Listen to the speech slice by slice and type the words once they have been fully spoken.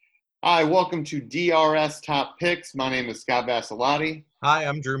Hi, welcome to DRS Top Picks. My name is Scott Vassilotti. Hi,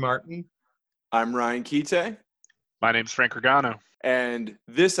 I'm Drew Martin. I'm Ryan Kite, My name's Frank Regano. and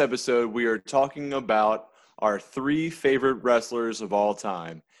this episode we are talking about our three favorite wrestlers of all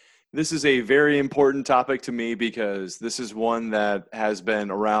time. This is a very important topic to me because this is one that has been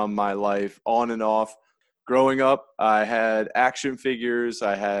around my life on and off. Growing up, I had action figures,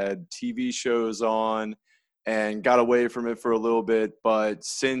 I had TV shows on, and got away from it for a little bit. But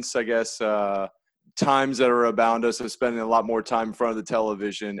since, I guess, times that are abound us, I'm spending a lot more time in front of the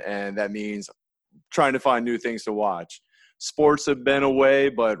television, and that means trying to find new things to watch. Sports have been away,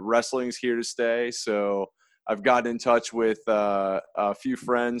 but wrestling's here to stay. So I've gotten in touch with a few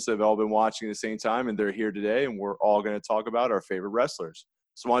friends that have all been watching at the same time, and they're here today, and we're all going to talk about our favorite wrestlers.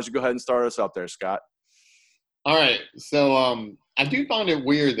 So why don't you go ahead and start us up there, Scott? All right, so I do find it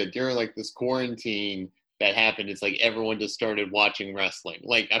weird that during like this quarantine that happened, it's like everyone just started watching wrestling.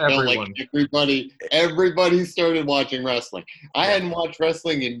 Like I felt like everybody started watching wrestling. I hadn't watched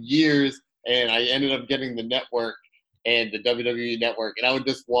wrestling in years, and I ended up getting the network and the WWE network, and I would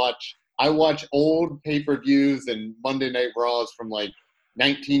just watch. I watch old pay-per-views and Monday Night Raws from like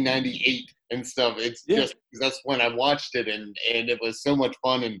 1998 and stuff. It's just that's when I watched it, and it was so much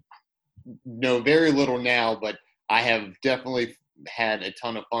fun. And know very little now, but I have definitely had a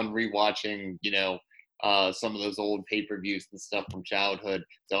ton of fun rewatching, some of those old pay-per-views and stuff from childhood.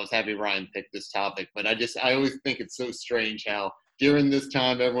 So I was happy Ryan picked this topic. But I always think it's so strange how during this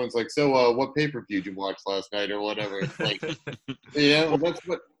time everyone's like, so what pay-per-view did you watch last night or whatever? It's like, that's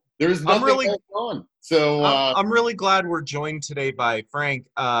what. There's nothing going on. So I'm really glad we're joined today by Frank.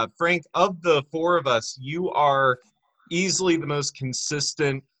 Frank, of the four of us, you are easily the most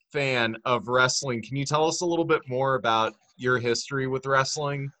consistent fan of wrestling. Can you tell us a little bit more about your history with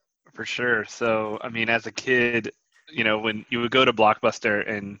wrestling? For sure. So, I mean, as a kid, when you would go to Blockbuster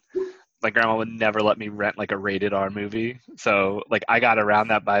and my grandma would never let me rent like a rated R movie. So like I got around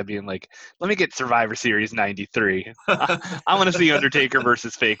that by being like, let me get Survivor Series 93. I want to see Undertaker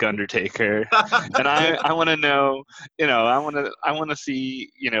versus fake Undertaker. And I want to know, I want to see,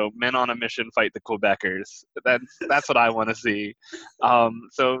 men on a mission fight the Quebecers. That's what I want to see.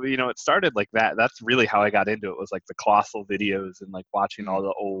 So, it started like that. That's really how I got into it, was like the Colossal videos and like watching all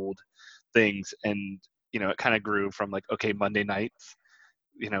the old things. And, it kind of grew from like, okay, Monday nights,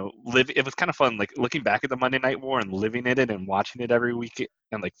 it was kind of fun, like looking back at the Monday Night War and living in it and watching it every week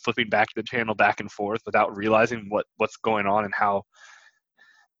and like flipping back the channel back and forth without realizing what's going on and how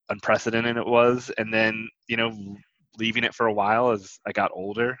unprecedented it was. And then, leaving it for a while as I got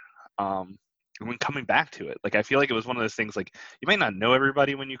older. And when coming back to it, like I feel like it was one of those things, like you might not know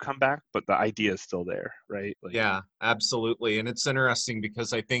everybody when you come back, but the idea is still there, right? Like, yeah, absolutely. And it's interesting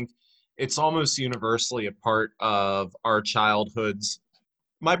because I think it's almost universally a part of our childhoods.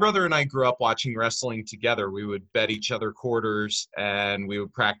 My brother and I grew up watching wrestling together. We would bet each other quarters and we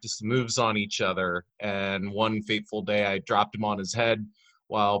would practice the moves on each other. And one fateful day, I dropped him on his head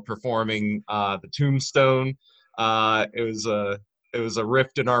while performing the tombstone. It was a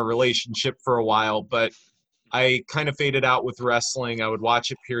rift in our relationship for a while, but I kind of faded out with wrestling. I would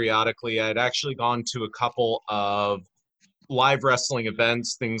watch it periodically. I'd actually gone to a couple of live wrestling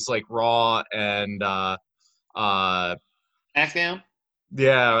events, things like Raw and SmackDown.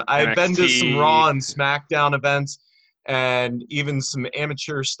 Yeah, I've been to some NXT. Raw and SmackDown events and even some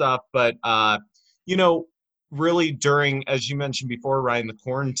amateur stuff, but really during, as you mentioned before, Ryan, the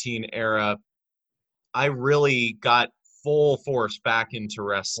quarantine era, I really got full force back into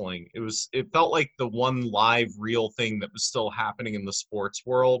wrestling. It felt like the one live real thing that was still happening in the sports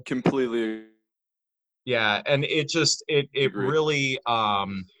world. Completely. Yeah, and it Agree. really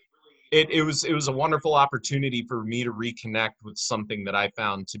it was a wonderful opportunity for me to reconnect with something that I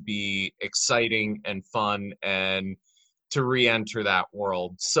found to be exciting and fun and to re-enter that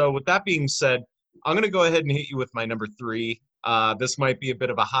world. So with that being said, I'm going to go ahead and hit you with my number 3. This might be a bit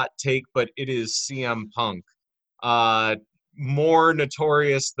of a hot take, but it is CM Punk. More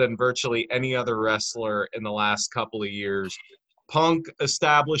notorious than virtually any other wrestler in the last couple of years. Punk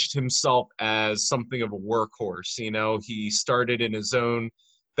established himself as something of a workhorse. He started in his own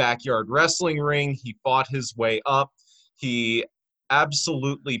backyard wrestling ring. He fought his way up. He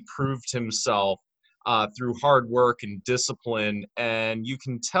absolutely proved himself through hard work and discipline. And you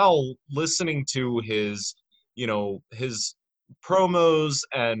can tell listening to his promos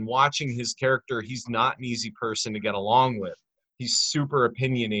and watching his character, he's not an easy person to get along with. He's super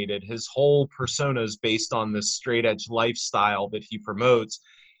opinionated. His whole persona is based on this straight edge lifestyle that he promotes.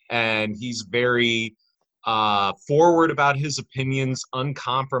 And he's very forward about his opinions,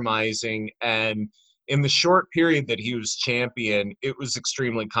 uncompromising, and in the short period that he was champion, it was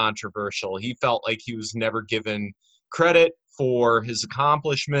extremely controversial. He felt like he was never given credit for his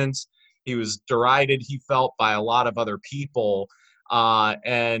accomplishments. He was derided, he felt, by a lot of other people.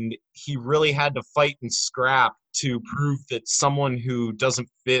 And he really had to fight and scrap to prove that someone who doesn't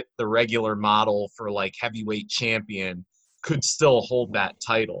fit the regular model for like heavyweight champion could still hold that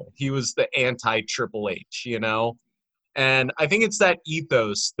title. He was the anti-Triple H, you know? And I think it's that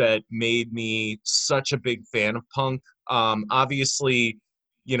ethos that made me such a big fan of Punk. Obviously,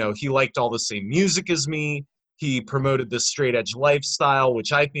 you know, he liked all the same music as me. He promoted the straight edge lifestyle,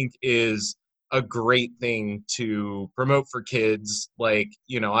 which I think is a great thing to promote for kids. Like,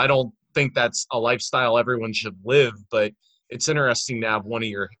 you know, I don't think that's a lifestyle everyone should live, but it's interesting to have one of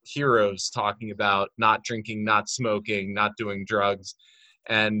your heroes talking about not drinking, not smoking, not doing drugs.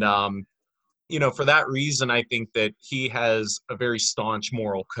 And, you know, for that reason, I think that he has a very staunch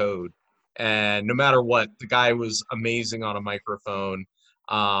moral code. And no matter what, the guy was amazing on a microphone.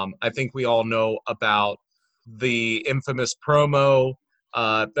 I think we all know about the infamous promo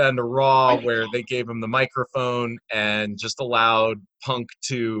then to Raw where they gave him the microphone and just allowed Punk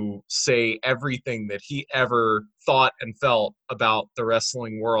to say everything that he ever thought and felt about the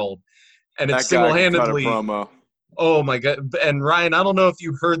wrestling world. And that it's single-handedly promo. Oh my God. And Ryan, I don't know if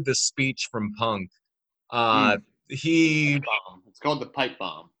you heard this speech from Punk. It's called the pipe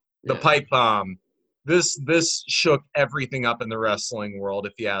bomb. The pipe bomb. This shook everything up in the wrestling world,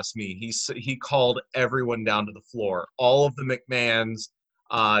 if you ask me. He called everyone down to the floor. All of the McMahons,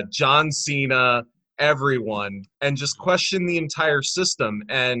 John Cena, everyone, and just questioned the entire system.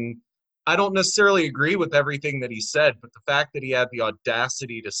 And I don't necessarily agree with everything that he said, but the fact that he had the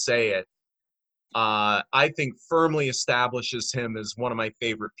audacity to say it, I think firmly establishes him as one of my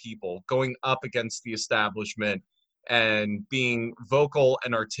favorite people, going up against the establishment and being vocal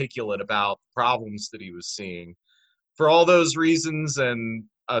and articulate about problems that he was seeing. For all those reasons and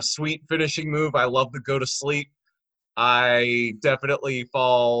a sweet finishing move, I love to go to sleep. I definitely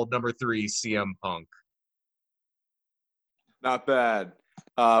fall number 3, CM Punk. Not bad.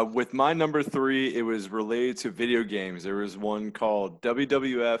 With my number 3, it was related to video games. There was one called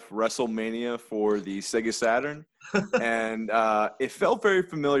WWF WrestleMania for the Sega Saturn. And it felt very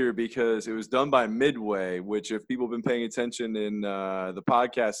familiar because it was done by Midway, which if people have been paying attention in the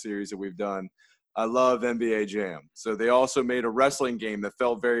podcast series that we've done, I love NBA Jam. So they also made a wrestling game that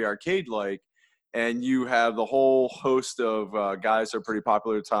felt very arcade-like. And you have the whole host of guys that are pretty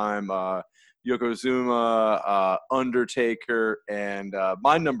popular at the time, Yokozuna, Undertaker, and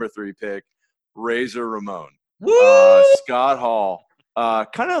my number 3 pick, Razor Ramon. Scott Hall.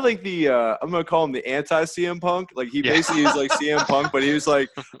 Kind of like the, I'm going to call him the anti-CM Punk. Like, he basically is like CM Punk, but he was like,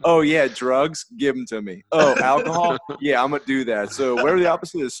 oh, yeah, drugs, give them to me. Oh, alcohol? Yeah, I'm going to do that. So whatever the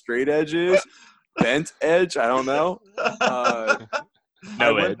opposite of straight edge is, bent edge, I don't know.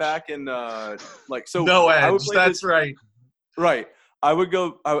 I went back and, No edge, that's right. Right. I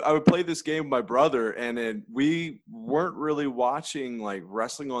would play this game with my brother, and then we weren't really watching like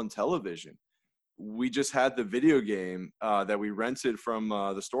wrestling on television. We just had the video game that we rented from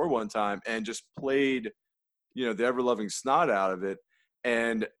the store one time and just played, you know, the ever-loving snot out of it.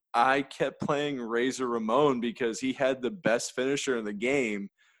 And I kept playing Razor Ramon because he had the best finisher in the game.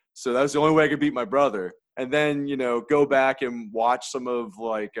 So that was the only way I could beat my brother. And then, you know, go back and watch some of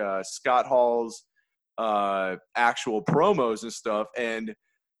like Scott Hall's actual promos and stuff, and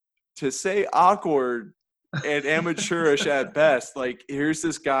to say awkward and amateurish at best, like here's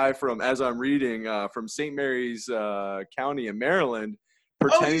this guy from, as I'm reading, from St. Mary's County in Maryland,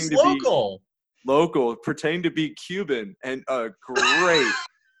 pretending to be local, pretending to be Cuban, and a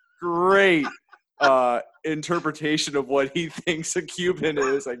great interpretation of what he thinks a Cuban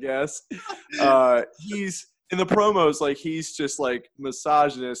is, I guess. He's in the promos, like he's just like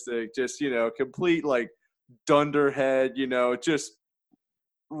misogynistic, just, you know, complete like dunderhead, you know, just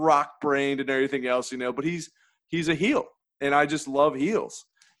rock-brained and everything else, you know, but he's a heel, and I just love heels,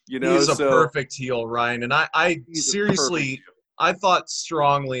 you know. He's a perfect heel, Ryan, and I seriously, I thought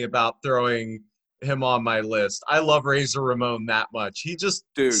strongly about throwing him on my list. I love Razor Ramon that much. He just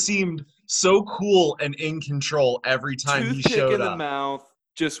seemed so cool and in control every time he showed up. Toothpick in the mouth,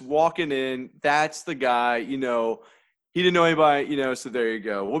 just walking in, that's the guy, you know. He didn't know anybody, you know, so there you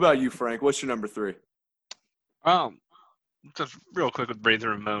go. What about you, Frank? What's your number 3? Just real quick with Razor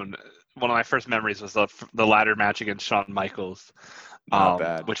Ramon. One of my first memories was the ladder match against Shawn Michaels, Not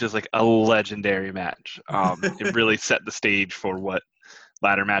bad. Which is like a legendary match. It really set the stage for what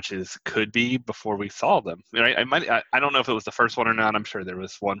ladder matches could be before we saw them. Right? I don't know if it was the first one or not. I'm sure there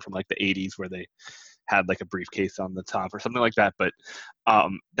was one from like the 80s where they had like a briefcase on the top or something like that. But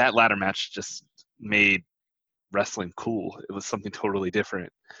that ladder match just made wrestling cool. It was something totally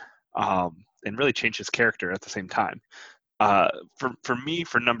different, and really changed his character at the same time. For me,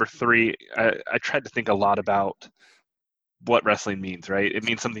 for number 3, I tried to think a lot about what wrestling means, right? It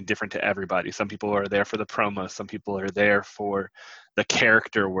means something different to everybody. Some people are there for the promo. Some people are there for the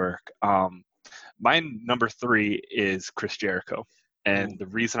character work. My number 3 is Chris Jericho. And the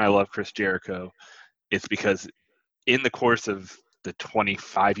reason I love Chris Jericho is because in the course of the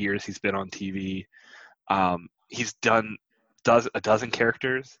 25 years he's been on TV, he's done a dozen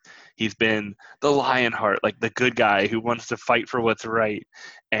characters. He's been the Lionheart, like the good guy who wants to fight for what's right.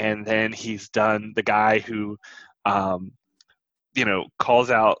 And then he's done the guy who,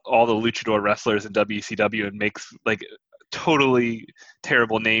 calls out all the luchador wrestlers in WCW and makes like totally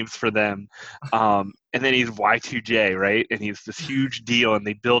terrible names for them. And then he's Y2J, right? And he's this huge deal, and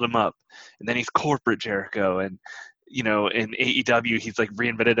they build him up. And then he's corporate Jericho, and in AEW, he's like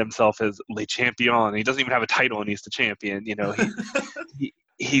reinvented himself as Le Champion. He doesn't even have a title, and he's the champion.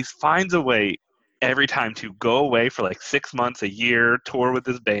 He finds a way every time to go away for like 6 months, a year, tour with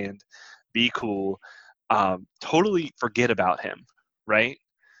his band, be cool, totally forget about him, right?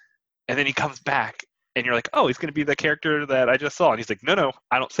 And then he comes back, and you're like, oh, he's going to be the character that I just saw. And he's like, no,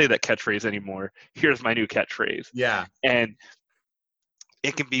 I don't say that catchphrase anymore. Here's my new catchphrase. Yeah. And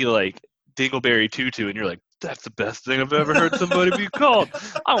it can be like Dingleberry Tutu, and you're like, that's the best thing I've ever heard somebody be called.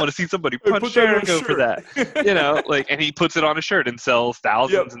 I want to see somebody punch Jericho for that. And he puts it on a shirt and sells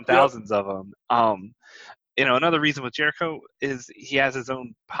thousands and thousands of them. Another reason with Jericho is he has his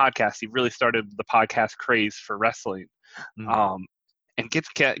own podcast. He really started the podcast craze for wrestling. And gets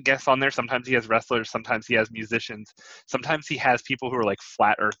guests on there. Sometimes he has wrestlers. Sometimes he has musicians. Sometimes he has people who are like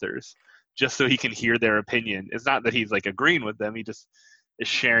flat earthers, just so he can hear their opinion. It's not that he's like agreeing with them. He just is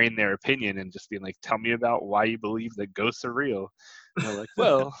sharing their opinion and just being like, tell me about why you believe that ghosts are real. And they're like,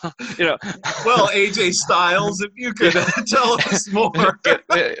 well, Well, AJ Styles, if you could tell us more.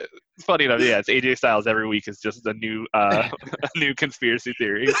 It's funny enough, yeah. It's AJ Styles every week is just a new new conspiracy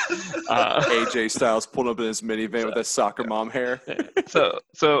theory. AJ Styles pulled up in his minivan with that soccer mom hair. So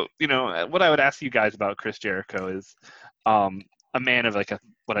what I would ask you guys about Chris Jericho is a man of like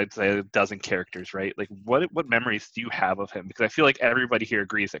what I'd say a dozen characters, right? Like what memories do you have of him? Because I feel like everybody here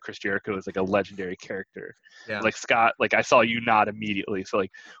agrees that Chris Jericho is like a legendary character. Yeah. Like Scott, like I saw you nod immediately. So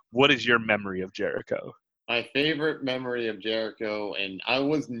like, what is your memory of Jericho? My favorite memory of Jericho, and I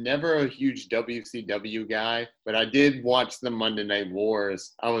was never a huge WCW guy, but I did watch the Monday Night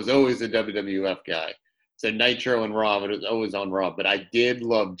Wars. I was always a WWF guy. So Nitro and Raw, but it was always on Raw. But I did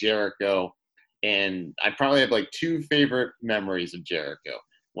love Jericho, and I probably have like 2 favorite memories of Jericho.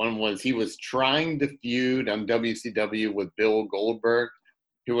 One was he was trying to feud on WCW with Bill Goldberg,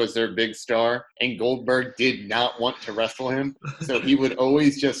 who was their big star, and Goldberg did not want to wrestle him. So he would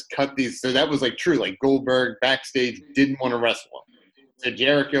always just cut these. So that was like true. Like Goldberg backstage didn't want to wrestle him. So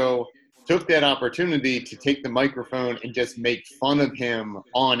Jericho took that opportunity to take the microphone and just make fun of him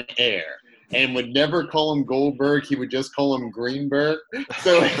on air, and would never call him Goldberg. He would just call him Greenberg.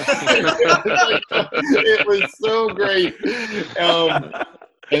 So it was so great.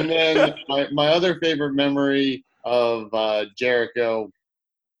 And then my other favorite memory of Jericho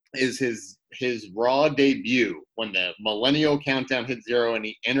is his Raw debut when the Millennial Countdown hit 0 and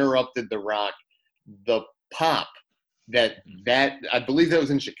he interrupted The Rock. The pop that I believe that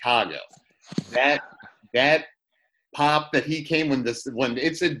was in Chicago. That pop that he came when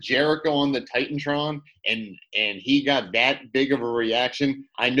it said Jericho on the Titantron and he got that big of a reaction.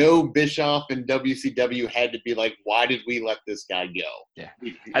 I know Bischoff and WCW had to be like, why did we let this guy go? Yeah,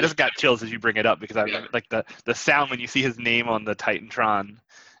 I just got chills as you bring it up because I remember like the sound when you see his name on the Titantron.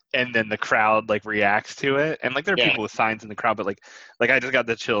 And then the crowd like reacts to it, and like there are people with signs in the crowd, but like I just got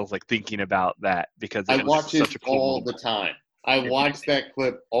the chills like thinking about that because I watch it all the time. I watch that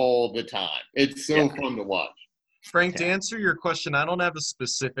clip all the time. It's so fun to watch. Frank, to answer your question, I don't have a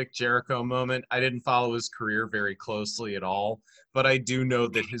specific Jericho moment. I didn't follow his career very closely at all, but I do know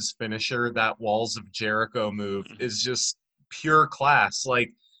that his finisher, that Walls of Jericho move, is just pure class.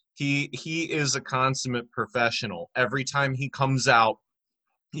 Like he is a consummate professional. Every time he comes out,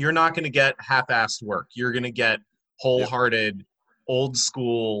 you're not going to get half-assed work. You're going to get wholehearted, old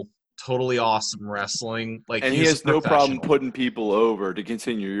school, totally awesome wrestling. Like, and he has no problem putting people over. To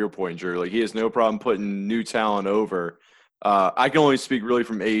continue your point, Drew, like he has no problem putting new talent over. I can only speak really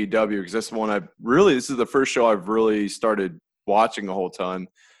from AEW because that's the one this is the first show I've really started watching a whole ton.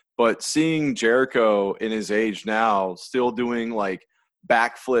 But seeing Jericho in his age now, still doing like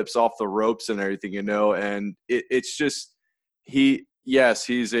backflips off the ropes and everything, and it's just Yes,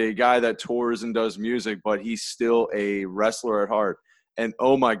 he's a guy that tours and does music, but he's still a wrestler at heart. And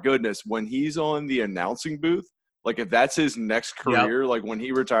oh my goodness, when he's on the announcing booth, like if that's his next career, like when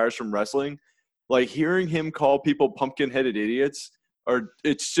he retires from wrestling, like hearing him call people pumpkin-headed idiots, or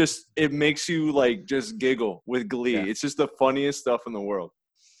it makes you like just giggle with glee. Yeah. It's just the funniest stuff in the world.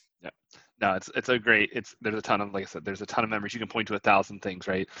 Yeah. No, there's a ton of, like I said, there's a ton of memories. You can point to 1,000 things,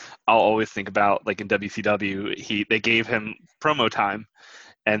 right? I'll always think about, like in WCW, they gave him promo time.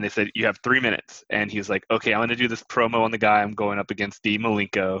 And they said, you have 3 minutes. And he's like, okay, I'm going to do this promo on the guy I'm going up against, Dean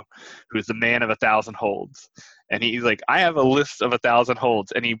Malenko, who's the man of 1,000 holds. And he's like, I have a list of 1,000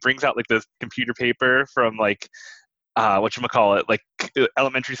 holds. And he brings out like this computer paper from like, whatchamacallit, like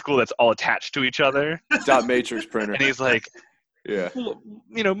elementary school that's all attached to each other. Dot matrix printer. And he's like, yeah,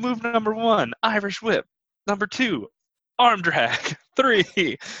 move number 1, Irish whip. Number 2, arm drag.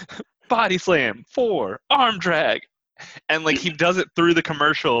 3, body slam. 4, arm drag. And like he does it through the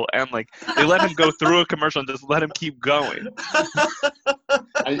commercial, and like they let him go through a commercial and just let him keep going.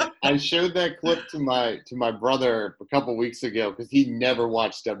 I showed that clip to my brother a couple weeks ago because he never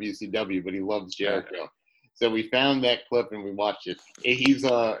watched WCW, but he loves Jericho. So we found that clip and we watched it.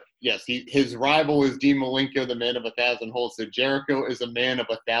 His rival is Dean Malenko, the man of 1,000 holds. So Jericho is a man of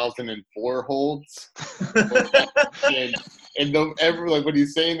 1,004 holds. And when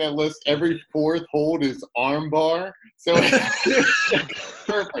he's saying that list, every 4th hold is armbar. So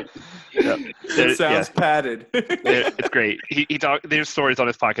perfect. Yep. It sounds padded. It's great. There's stories on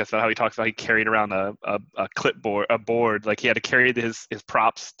his podcast about how he talks about he carried around a clipboard, a board, like he had to carry his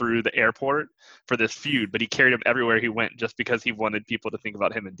props through the airport for this feud, but he carried them everywhere he went just because he wanted people to think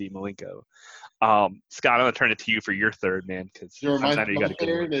about him and Dean Malenko. Scott, I'm gonna turn it to you for your third, man, because my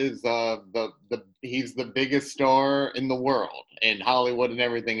third is he's the biggest star in the world in Hollywood and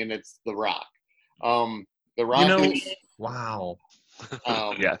everything, and it's The Rock. The Rock is wow.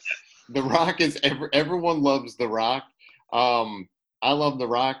 Yes. The Rock is everyone loves The Rock. I love The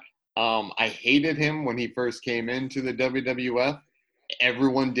Rock. I hated him when he first came into the WWF.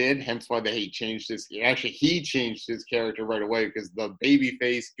 Everyone did, hence why he changed his character right away, because the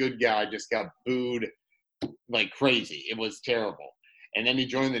babyface good guy just got booed like crazy. It was terrible. And then he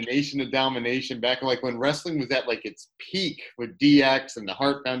joined the Nation of Domination back like when wrestling was at like its peak with DX and the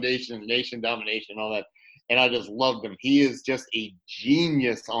Hart Foundation and Nation of Domination and all that. And I just loved him. He is just a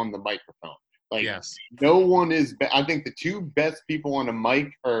genius on the microphone. Like, yes. No one is I think the 2 best people on a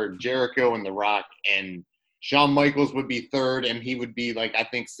mic are Jericho and The Rock, and Shawn Michaels would be 3rd, and he would be, like, I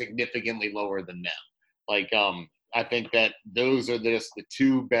think significantly lower than them. Like, I think that those are just the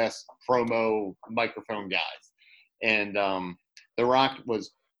 2 best promo microphone guys. And The Rock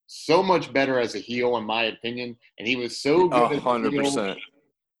was so much better as a heel, in my opinion, and he was so good 100%.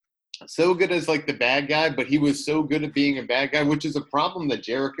 So good as like the bad guy, but he was so good at being a bad guy, which is a problem that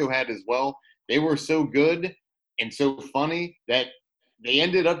Jericho had as well. They were so good and so funny that they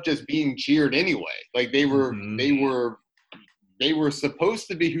ended up just being cheered anyway. Like they were supposed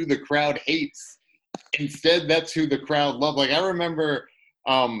to be who the crowd hates. Instead, that's who the crowd loved. Like I remember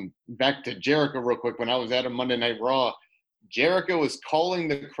back to Jericho real quick, when I was at a Monday Night Raw, Jericho was calling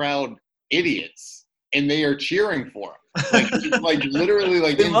the crowd idiots, and they are cheering for him. Like literally,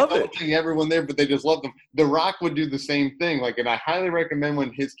 like they love it. Everyone there, but they just love them. The Rock would do the same thing. Like, and I highly recommend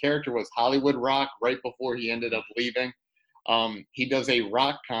when his character was Hollywood Rock, right before he ended up leaving. He does a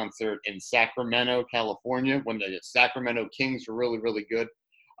rock concert in Sacramento, California, when the Sacramento Kings were really, really good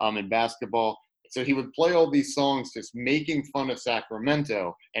in basketball. So he would play all these songs just making fun of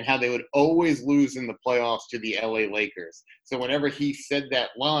Sacramento and how they would always lose in the playoffs to the LA Lakers. So whenever he said that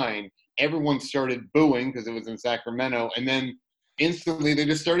line, everyone started booing because it was in Sacramento, and then instantly they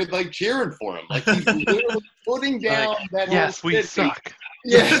just started like cheering for him. Like he's literally putting down that yes, whole we city. Suck.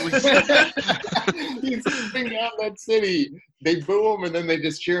 Yeah, he's putting down that city. They boo him, and then they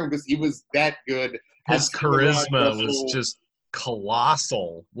just cheer him because he was that good. His charisma was just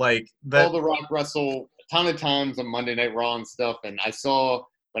colossal. Like that. All The Rock wrestle a ton of times on Monday Night Raw and stuff, and I saw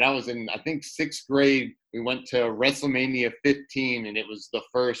when I was in, I think, 6th grade, we went to WrestleMania 15, and it was the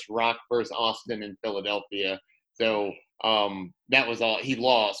first Rock versus Austin in Philadelphia. So that was all. He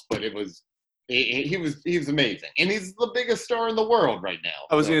lost, but it was he was amazing, and he's the biggest star in the world right now.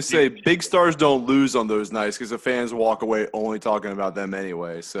 I was going to say, big stars don't lose on those nights because the fans walk away only talking about them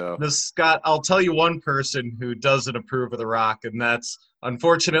anyway. So, Scott, I'll tell you one person who doesn't approve of The Rock, and that's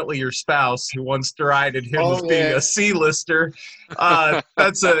unfortunately your spouse, who once derided him as being a C-lister.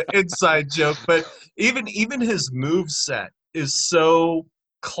 That's an inside joke, but even his moveset is so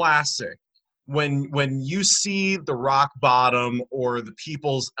classic. When you see the rock bottom or the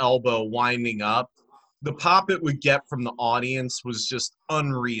people's elbow winding up, the pop it would get from the audience was just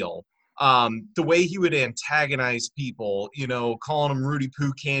unreal. the way he would antagonize people, you know, calling them Rudy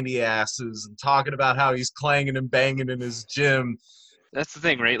Poo candy asses and talking about how he's clanging and banging in his gym. That's the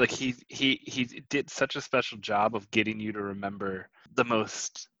thing, right? Like he did such a special job of getting you to remember the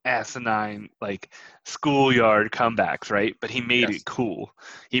most asinine, like, schoolyard comebacks, right? But he made it cool.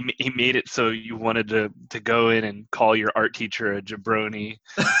 He made it so you wanted to go in and call your art teacher a jabroni.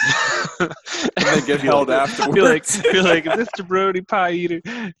 And then get held afterwards. Feel like if this jabroni pie eater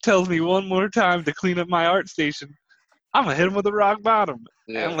tells me one more time to clean up my art station, I'm gonna hit him with a rock bottom.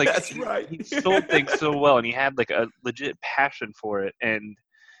 Yeah, and like that's right. He sold things so well, and he had like a legit passion for it. And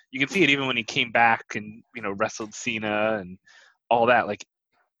you can see it even when he came back and, you know, wrestled Cena and all that. Like,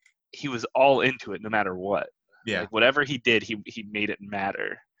 he was all into it no matter what. Yeah. Like, whatever he did, he made it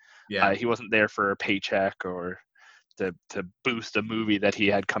matter. Yeah. He wasn't there for a paycheck or to boost a movie that he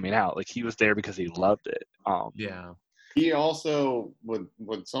had coming out. Like, he was there because he loved it. Yeah. He also, with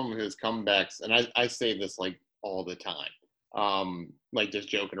some of his comebacks, and I say this like all the time, like just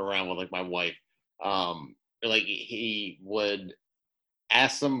joking around with like my wife, like he would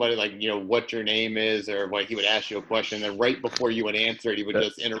ask somebody, like, you know, what your name is, or what, he would ask you a question, and right before you would answer it, he would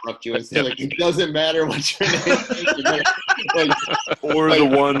just interrupt you and say, like, it doesn't matter what your name is. Like, or the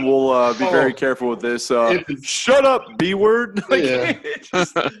one, we'll be very careful with this. Shut up, B word. Like, yeah.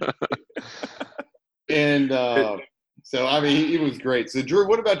 And so, I mean, he was great. So, Drew,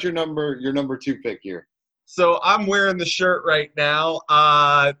 what about your number 2 pick here? So I'm wearing the shirt right now.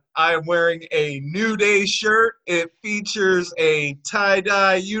 I'm wearing a New Day shirt. It features a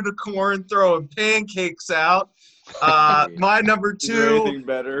tie-dye unicorn throwing pancakes out. My number 2. Is there anything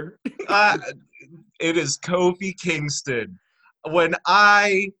better? It is Kofi Kingston. When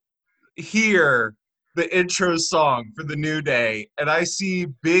I hear the intro song for the New Day and I see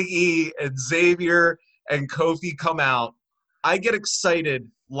Big E and Xavier and Kofi come out, I get excited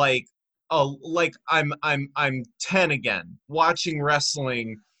like I'm 10 again, watching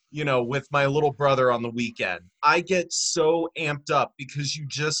wrestling, you know, with my little brother on the weekend. I get so amped up because you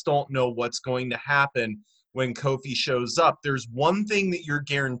just don't know what's going to happen when Kofi shows up. There's one thing that you're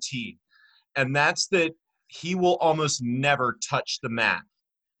guaranteed, and that's that he will almost never touch the mat.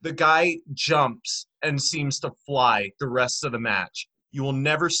 The guy jumps and seems to fly the rest of the match. You will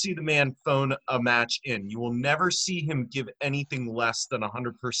never see the man phone a match in. You will never see him give anything less than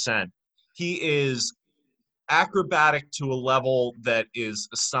 100%. He is acrobatic to a level that is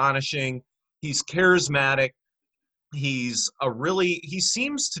astonishing. He's charismatic. He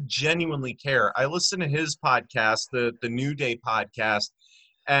seems to genuinely care. I listen to his podcast, the New Day podcast,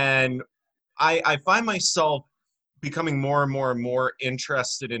 and I find myself becoming more and more and more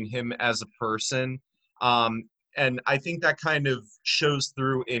interested in him as a person. And I think that kind of shows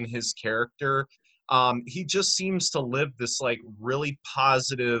through in his character. He just seems to live this like really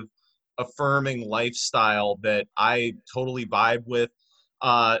positive, affirming lifestyle that I totally vibe with.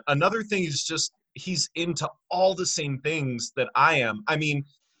 Another thing is just he's into all the same things that I am. I mean,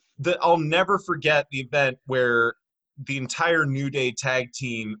 I'll never forget the event where the entire New Day tag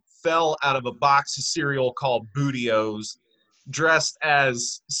team fell out of a box of cereal called Booty-O's, dressed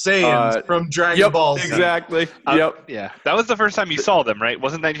as Saiyans from Dragon Ball Z. Exactly. Yeah, that was the first time you saw them, right?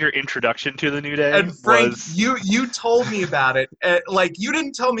 Wasn't that your introduction to the New Day? And Frank, you told me about it. Like, you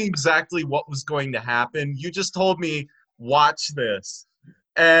didn't tell me exactly what was going to happen. You just told me, watch this.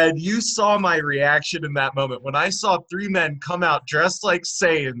 And you saw my reaction in that moment. When I saw 3 men come out dressed like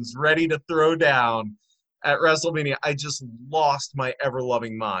Saiyans, ready to throw down at WrestleMania, I just lost my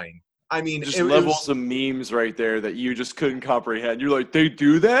ever-loving mind. I mean, just levels of memes right there that you just couldn't comprehend. You're like, they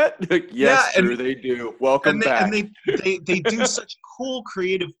do that? Like, yes, Drew, they do. Welcome back. And they do such cool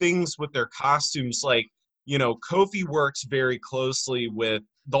creative things with their costumes. Like, you know, Kofi works very closely with,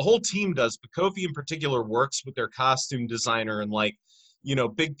 the whole team does, but Kofi in particular works with their costume designer, and like, you know,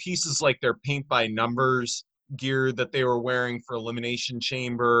 big pieces like their paint by numbers gear that they were wearing for Elimination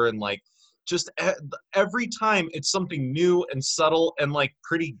Chamber, and like, just every time it's something new and subtle and like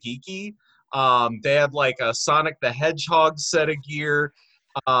pretty geeky. They had like a Sonic the Hedgehog set of gear.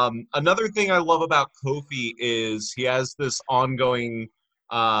 Another thing I love about Kofi is he has this ongoing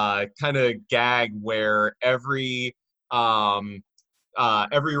kind of gag where every Royal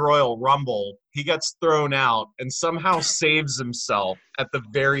Rumble he gets thrown out and somehow saves himself at the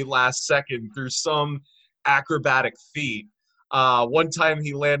very last second through some acrobatic feat. One time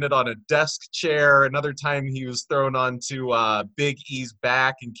he landed on a desk chair. Another time he was thrown onto Big E's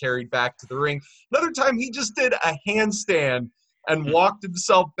back and carried back to the ring. Another time he just did a handstand and walked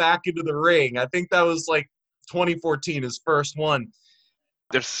himself back into the ring. I think that was like 2014, his first one.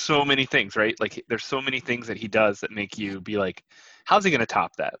 there's so many things, right? Like there's so many things that he does that make you be like, how's he going to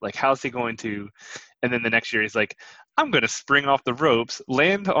top that? Like, how's he going to? And then the next year he's like, I'm going to spring off the ropes,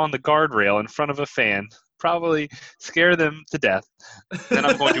 land on the guardrail in front of a fan, probably scare them to death. Then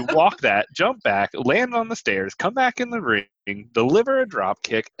I'm going to walk that, jump back, land on the stairs, come back in the ring, deliver a drop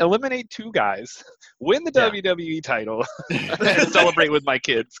kick, eliminate 2 guys, win the WWE title, and celebrate with my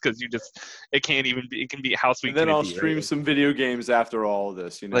kids because it can't even be. It can be how sweet. And then I'll be, stream right? some video games after all of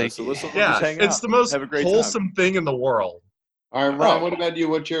this, Like, so let's just hang out. It's the most have a great wholesome thing in the world. All right, Ryan, what about you?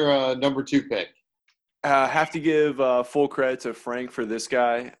 What's your number 2 pick? Have to give full credit to Frank for this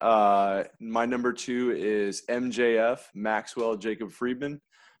guy. My number 2 is MJF, Maxwell Jacob Friedman.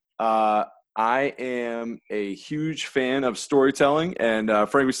 I am a huge fan of storytelling, and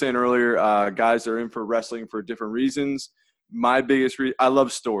Frank was saying earlier, guys are in for wrestling for different reasons. My biggest I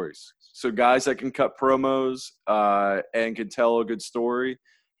love stories. So guys that can cut promos and can tell a good story.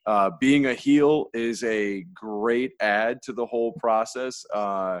 Being a heel is a great add to the whole process.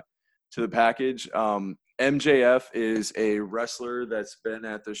 To the package. MJF is a wrestler that's been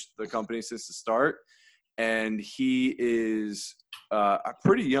at the company since the start, and he is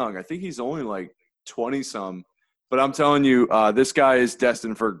pretty young. I think he's only like 20-some, but I'm telling you, this guy is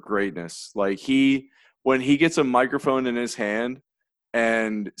destined for greatness. Like when he gets a microphone in his hand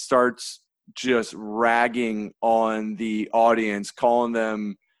and starts just ragging on the audience, calling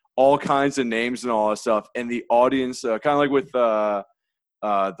them all kinds of names and all that stuff, and the audience, kind of like with The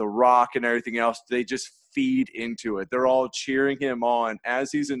Rock and everything else, they just feed into it. They're all cheering him on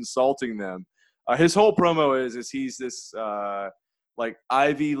as he's insulting them. His whole promo is he's this like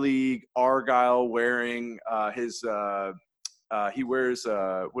Ivy League Argyle wearing he wears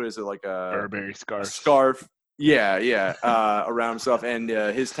what is it, like a Burberry scarf around himself, and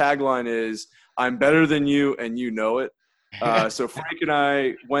his tagline is "I'm better than you and you know it." So Frank and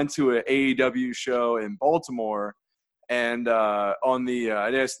I went to an AEW show in Baltimore. And on the,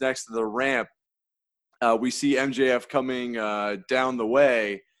 I guess next to the ramp, we see MJF coming down the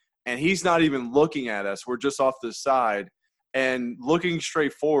way, and he's not even looking at us. We're just off the side. And looking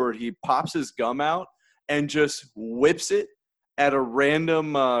straight forward, he pops his gum out and just whips it at a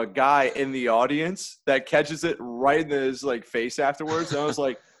random guy in the audience that catches it right in his face afterwards. And I was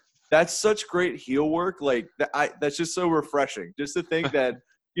like, that's such great heel work. Like, that's just so refreshing. Just to think that,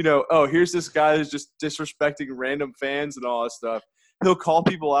 here's this guy who's just disrespecting random fans and all that stuff. He'll call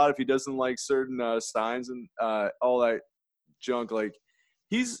people out if he doesn't like certain signs and all that junk. Like,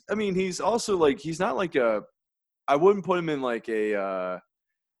 he's also he's not I wouldn't put him in a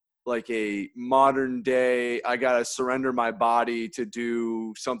modern day, I gotta surrender my body to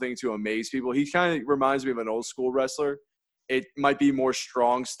do something to amaze people. He kind of reminds me of an old school wrestler. It might be more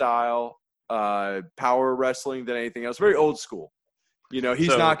strong style, power wrestling than anything else. Very old school. He's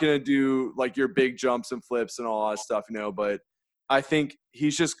not going to do your big jumps and flips and all that stuff, but I think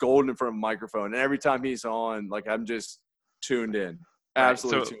he's just golden in front of a microphone. And every time he's on, I'm just tuned in.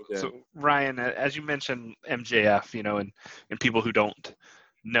 Absolutely tuned in. So, Ryan, as you mentioned MJF, and people who don't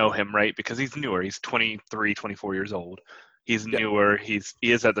know him, right, because he's newer. He's 23, 24 years old. He's newer. He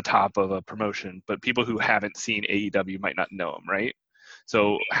is at the top of a promotion. But people who haven't seen AEW might not know him, right?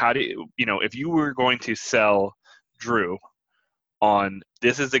 So how do you, if you were going to sell Drew on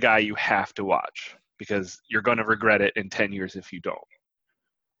this is the guy you have to watch because you're going to regret it in 10 years if you don't.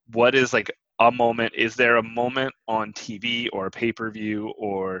 What is a moment? Is there a moment on TV or a pay-per-view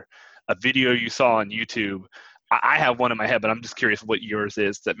or a video you saw on YouTube? I have one in my head, but I'm just curious what yours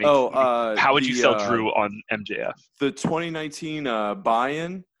is that makes how would you sell Drew on MJF? The 2019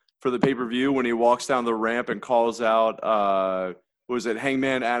 buy-in for the pay-per-view when he walks down the ramp and calls out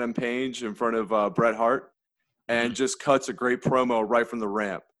Hangman Adam Page in front of Bret Hart. And just cuts a great promo right from the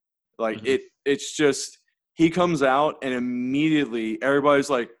ramp. It's just he comes out and immediately everybody's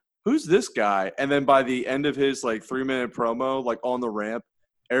like, "Who's this guy?" And then by the end of his 3-minute promo, on the ramp,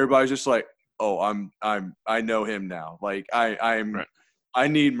 everybody's just like, "Oh, I know him now. I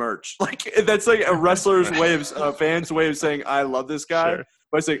need merch." That's a wrestler's way of a fan's way of saying I love this guy. Sure.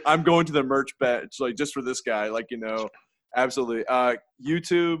 But it's I'm going to the merch bench just for this guy. Absolutely.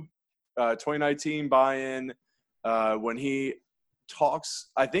 YouTube 2019 buy-in. When he talks,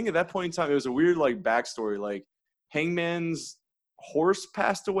 I think at that point in time, it was a weird backstory. Hangman's horse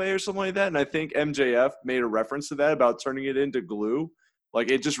passed away or something like that. And I think MJF made a reference to that about turning it into glue.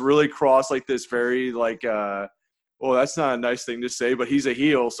 It just really crossed this very well, that's not a nice thing to say, but he's a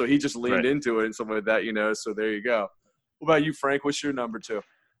heel. So he just leaned into it and something like that, so there you go. What about you, Frank? What's your number 2?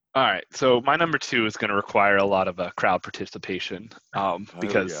 All right. So my number 2 is going to require a lot of crowd participation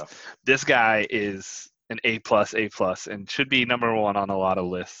because this guy is an A+, and should be number one on a lot of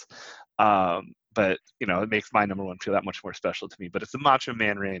lists. But it makes my number one feel that much more special to me. But it's the Macho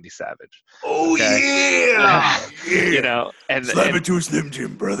Man Randy Savage. Oh okay? yeah, and slap it to a Slim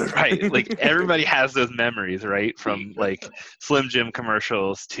Jim, brother. Right, like everybody has those memories, right? From like Slim Jim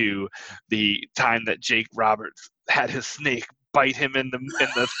commercials to the time that Jake Roberts had his snake bite him in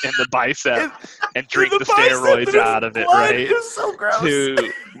the bicep and drink the steroids out of it, right? It's so gross. To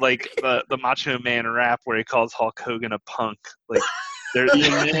like the Macho Man rap where he calls Hulk Hogan a punk, like. Be a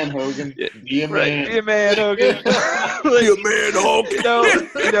man, Hogan. Be a man. Be a man, Hogan. Like, be a man, Hogan.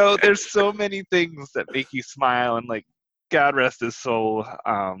 There's so many things that make you smile, and like, God rest his soul.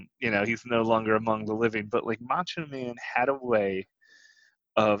 He's no longer among the living, but like Macho Man had a way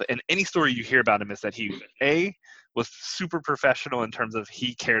of, and any story you hear about him is that he was super professional in terms of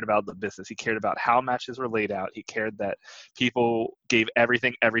he cared about the business. He cared about how matches were laid out. He cared that people gave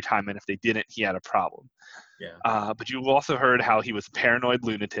everything every time, and if they didn't, he had a problem. Yeah. But you also heard how he was a paranoid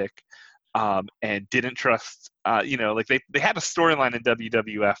lunatic and didn't trust, like they had a storyline in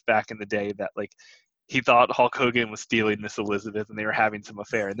WWF back in the day that like he thought Hulk Hogan was stealing Miss Elizabeth and they were having some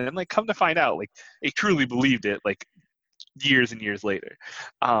affair. And then like come to find out, like he truly believed it like years and years later.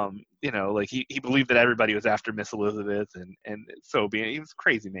 Like he believed that everybody was after Miss Elizabeth and so being, he was a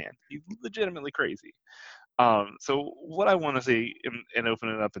crazy man. He's legitimately crazy. So what I want to say and open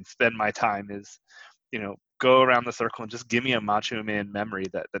it up and spend my time is, go around the circle and just give me a Macho Man memory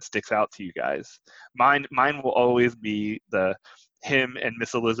that sticks out to you guys. Mine will always be him and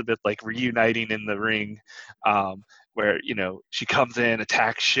Miss Elizabeth like reuniting in the ring, where she comes in,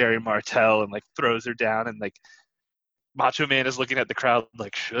 attacks Sherry Martel, and like throws her down, and like Macho Man is looking at the crowd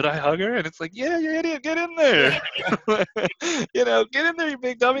like, should I hug her? And it's like, yeah, you idiot, get in there. Get in there, you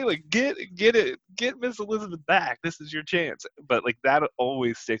big dummy. Like, get Miss Elizabeth back. This is your chance. But like that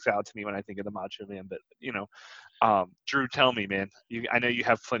always sticks out to me when I think of the Macho Man. But Drew, tell me, man. I know you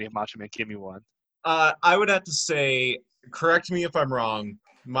have plenty of Macho Man. Give me one. I would have to say, correct me if I'm wrong,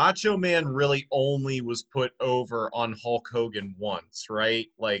 Macho Man really only was put over on Hulk Hogan once, right?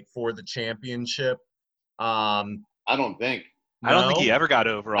 Like for the championship. I don't think. I don't think he ever got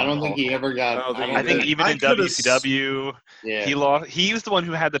over on I don't Hulk. think he ever got. I think even in WCW, he lost. He was the one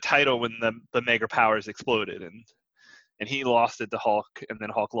who had the title when the Mega Powers exploded, and he lost it to Hulk, and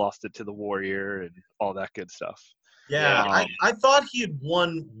then Hulk lost it to the Warrior and all that good stuff. Yeah, I thought he had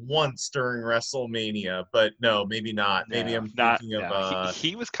won once during WrestleMania, but no, maybe not. Maybe I'm thinking of.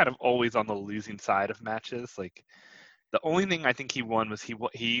 He was kind of always on the losing side of matches, like. The only thing I think he won was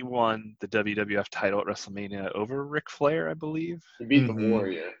he won the WWF title at WrestleMania over Ric Flair, I believe. He beat the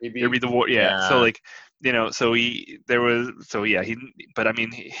Warrior. He beat the Warrior. Yeah. So like, but I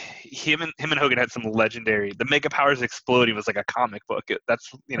mean, him and Hogan had some legendary. The Mega Powers exploding was like a comic book. It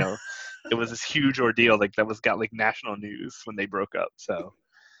was this huge ordeal. Like that got like national news when they broke up. So.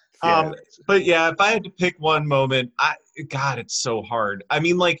 Yeah. But yeah, if I had to pick one moment, God, it's so hard. I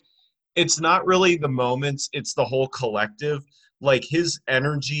mean, like. It's not really the moments, it's the whole collective. Like his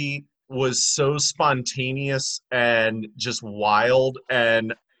energy was so spontaneous and just wild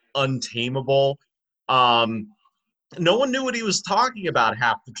and untamable. No one knew what he was talking about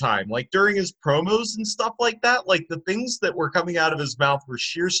half the time. Like during his promos and stuff like that, like the things that were coming out of his mouth were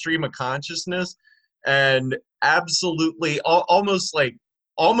sheer stream of consciousness and absolutely almost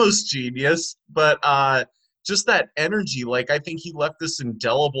genius, but just that energy, like I think he left this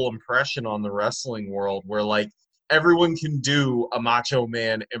indelible impression on the wrestling world where like everyone can do a Macho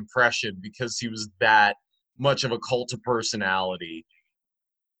Man impression because he was that much of a cult of personality.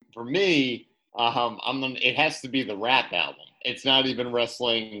 For me, it has to be the rap album. It's not even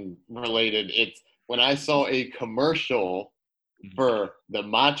wrestling related. It's when I saw a commercial for the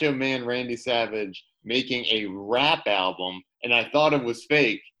Macho Man Randy Savage making a rap album, and I thought it was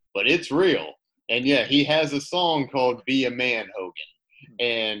fake, but it's real. And yeah, he has a song called Be a Man, Hogan.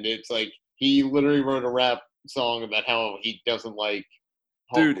 And it's like he literally wrote a rap song about how he doesn't like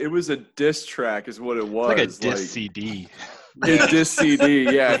Hulk. Dude, it was a diss track is what it was. It's like a diss CD. A diss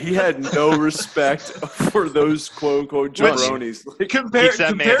CD, yeah. He had no respect for those quote-unquote jabronis. Teach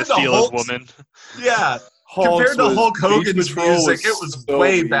that man to steal his woman. Yeah. Compared to Hulk Hogan's music, it was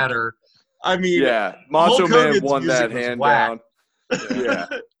way better. I mean, yeah, Macho Man won that hand down. Yeah.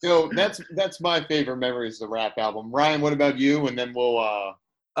 So that's my favorite memories of the rap album. Ryan, what about you? And then we'll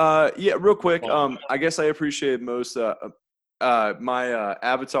yeah, real quick. I guess I appreciate most my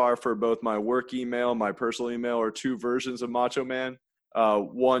avatar for both my work email, my personal email, are two versions of Macho Man.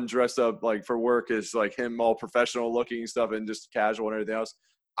 One dressed up like for work is like him all professional looking stuff and just casual and everything else.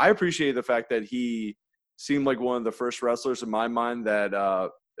 I appreciate the fact that he seemed like one of the first wrestlers in my mind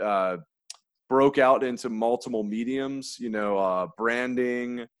that broke out into multiple mediums,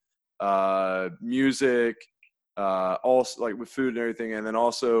 branding, music, also like with food and everything. And then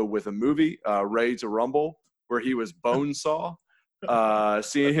also with a movie, Ready to Rumble, where he was Bonesaw.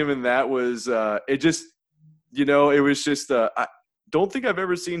 Seeing him in that was, it just, it was just, I don't think I've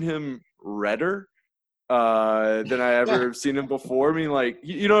ever seen him redder than I ever seen him before. I mean, like,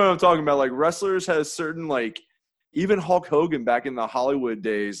 you know what I'm talking about? Like, wrestlers has certain, like, even Hulk Hogan back in the Hollywood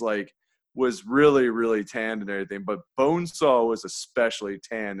days, like, was really, really tanned and everything. But Bonesaw was especially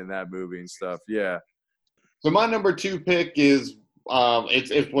tanned in that movie and stuff. Yeah. So my number 2 pick is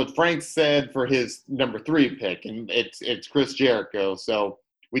it's what Frank said for his number 3 pick, and it's Chris Jericho. So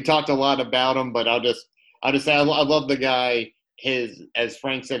we talked a lot about him, but I'll just say I love the guy. As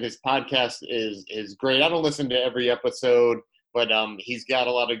Frank said, his podcast is great. I don't listen to every episode, but he's got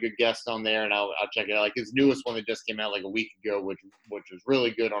a lot of good guests on there, and I'll check it out. Like his newest one that just came out like a week ago, which was really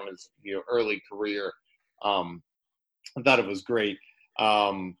good on his early career. I thought it was great.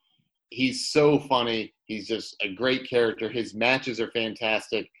 He's so funny. He's just a great character. His matches are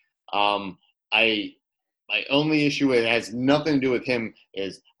fantastic. My only issue, it has nothing to do with him,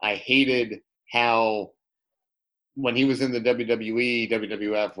 is I hated how when he was in the WWE,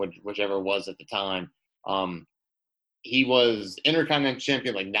 WWF, whichever it was at the time, he was Intercontinental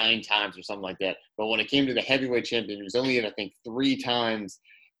Champion like 9 times or something like that. But when it came to the Heavyweight Champion, he was only in, I think, 3 times.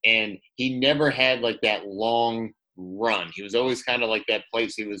 And he never had like that long run. He was always kind of like that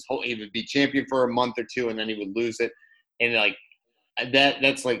place. He would be champion for a month or 2, and then he would lose it. And like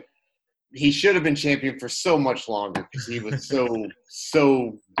that's like, he should have been champion for so much longer because he was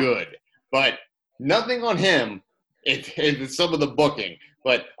so good. But nothing on him. It's some of the booking.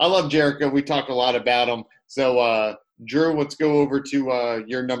 But I love Jericho. We talked a lot about him. So, Drew, let's go over to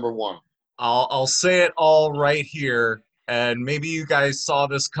your number 1. I'll say it all right here, and maybe you guys saw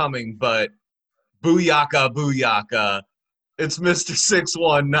this coming, but Booyaka, Booyaka. It's Mr.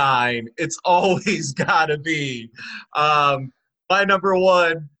 619. It's always got to be. My number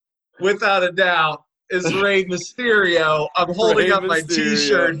 1, without a doubt, is Rey Mysterio. I'm holding up my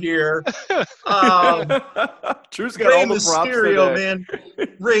T-shirt here. Drew's got all the props Mysterio, today. man.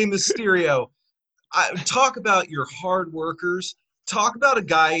 Rey Mysterio. Talk about your hard workers. Talk about a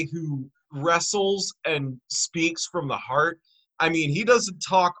guy who wrestles and speaks from the heart. I mean, he doesn't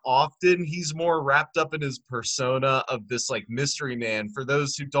talk often. He's more wrapped up in his persona of this like mystery man. For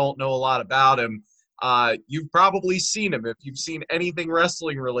those who don't know a lot about him, you've probably seen him if you've seen anything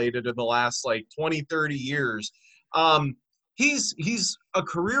wrestling related in the last like 20, 30 years. He's a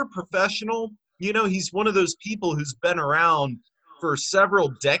career professional. He's one of those people who's been around for several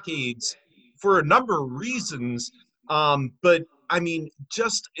decades for a number of reasons. But I mean,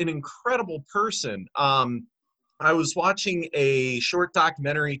 just an incredible person. I was watching a short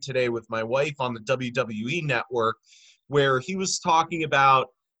documentary today with my wife on the WWE Network where he was talking about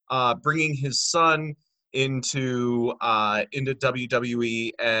bringing his son into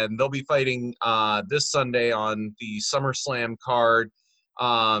WWE, and they'll be fighting this Sunday on the SummerSlam card.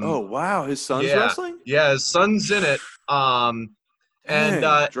 Oh wow, his son's wrestling? Yeah, his son's in it.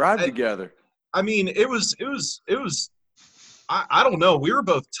 Drive together. I mean, it was. I don't know. We were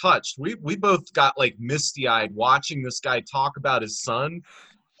both touched. We both got like misty-eyed watching this guy talk about his son.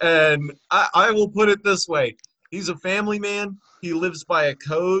 And I will put it this way: he's a family man. He lives by a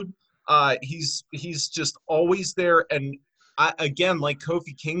code. He's just always there. And again, like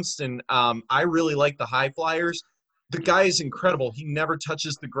Kofi Kingston, I really like the high flyers. The guy is incredible. He never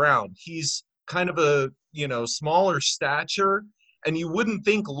touches the ground. He's kind of a smaller stature, and you wouldn't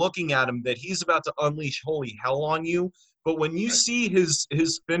think looking at him that he's about to unleash holy hell on you. But when you see his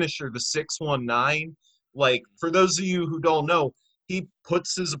finisher, the 619, like for those of you who don't know, he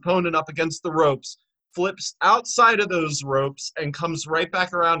puts his opponent up against the ropes, flips outside of those ropes, and comes right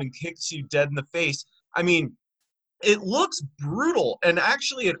back around and kicks you dead in the face. I mean, it looks brutal, and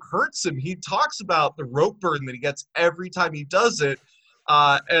actually it hurts him. He talks about the rope burn that he gets every time he does it,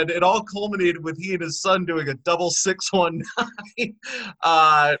 and it all culminated with he and his son doing a double 619.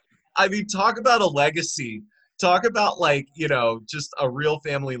 I mean, talk about a legacy. Talk about, like, just a real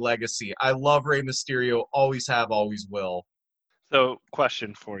family legacy. I love Rey Mysterio. Always have, always will. So,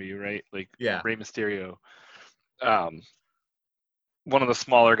 question for you, right? Like, yeah. Rey Mysterio, one of the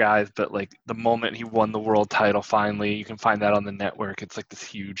smaller guys, but, like, the moment he won the world title finally, you can find that on the network. It's, like, this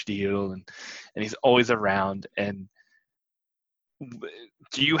huge deal, and he's always around. And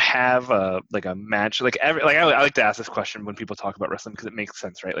do you have a match? I like to ask this question when people talk about wrestling because it makes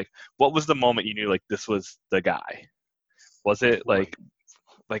sense, right? Like, what was the moment you knew like this was the guy? Was it like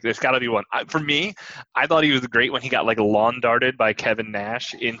Like, there's got to be one. For me, I thought he was great when he got like lawn darted by Kevin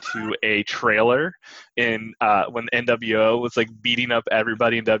Nash into a trailer in when NWO was like beating up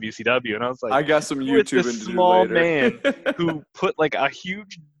everybody in WCW, and I was like, I got some who is YouTube this to small do later. man who put like a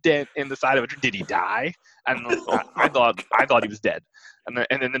huge dent in the side of it? Did he die? And I thought he was dead. And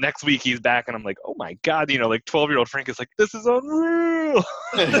then the next week he's back, and I'm like, oh my god, like 12-year-old Frank is like, this is unreal.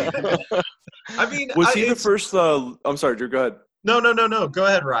 I mean, was he the first? I'm sorry, Drew. Go ahead. No. Go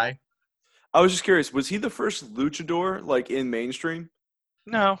ahead, Rye. I was just curious. Was he the first luchador like in mainstream?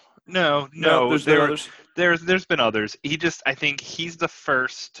 No. There's been others. There's been others. I think he's the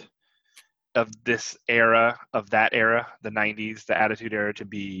first of this era, of that era, the 90s, the Attitude Era, to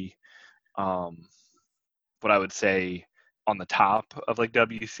be what I would say on the top of like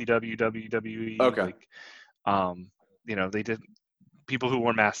WCW, WWE. Okay. Like, they did. People who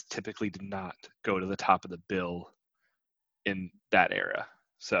wore masks typically did not go to the top of the bill in that era.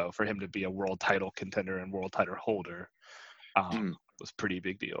 So for him to be a world title contender and world title holder was pretty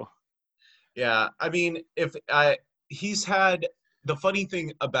big deal. Yeah, I mean, he's had the funny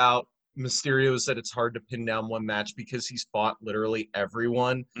thing about Mysterio is that it's hard to pin down one match because he's fought literally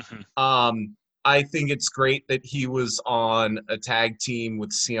everyone. Mm-hmm. I think it's great that he was on a tag team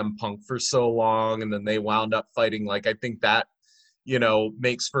with CM Punk for so long, and then they wound up fighting. Like, I think that,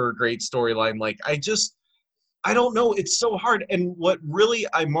 makes for a great storyline. Like, I don't know. It's so hard. And what really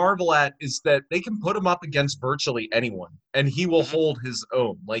I marvel at is that they can put him up against virtually anyone, and he will hold his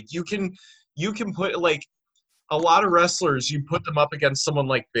own. Like, you can put, like, a lot of wrestlers, you put them up against someone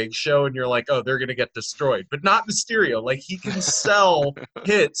like Big Show, and you're like, oh, they're going to get destroyed. But not Mysterio. Like, he can sell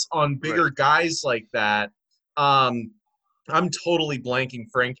hits on bigger guys like that. I'm totally blanking,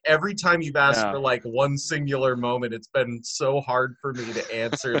 Frank. Every time you've asked for, like, one singular moment, it's been so hard for me to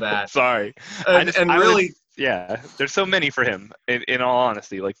answer that. Sorry. Yeah, there's so many for him, in all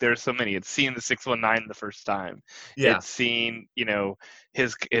honesty. Like, there's so many. It's seeing the 619 the first time. Yeah. It's seeing,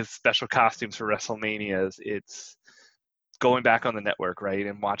 his special costumes for WrestleManias. It's going back on the network, right,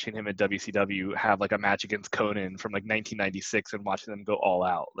 and watching him at WCW have, like, a match against Conan from, like, 1996 and watching them go all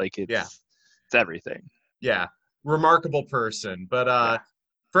out. Like, it's everything. Yeah. Remarkable person. But,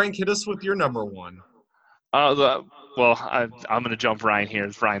 Frank, hit us with your number one. Well, I'm going to jump Ryan here.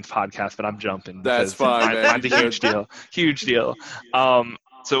 It's Ryan's podcast, but I'm jumping. That's fine, man. Mine's a huge deal.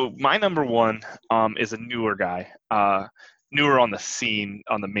 So my number one is a newer guy, newer on the scene,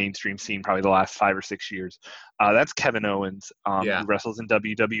 on the mainstream scene, probably the last 5 or 6 years. That's Kevin Owens, who wrestles in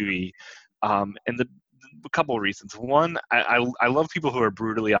WWE. And a couple of reasons. One, I love people who are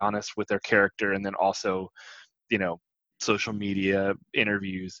brutally honest with their character, and then also, social media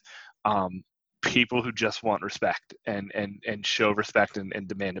interviews. People who just want respect and show respect and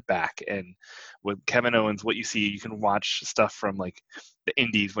demand it back. And with Kevin Owens, what you see, you can watch stuff from like the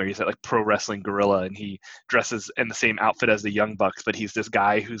indies where he's at like Pro Wrestling Guerrilla and he dresses in the same outfit as the Young Bucks, but he's this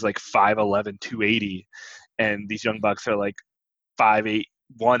guy who's like 5'11", 280, and these Young Bucks are like 5'8",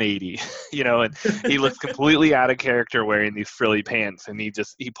 180, and he looks completely out of character wearing these frilly pants, and he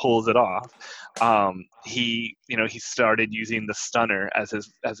pulls it off. He started using the stunner as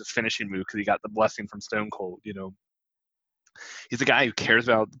his finishing move because he got the blessing from Stone Cold. He's a guy who cares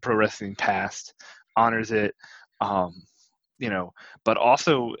about the pro wrestling past, honors it, but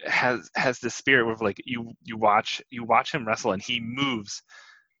also has this spirit where like you watch him wrestle and he moves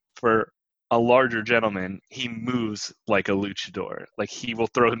for a larger gentleman. He moves like a luchador. Like, he will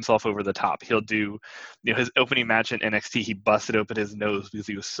throw himself over the top. He'll do, his opening match in NXT, he busted open his nose because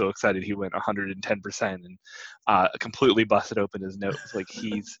he was so excited. He went 110% and completely busted open his nose. Like,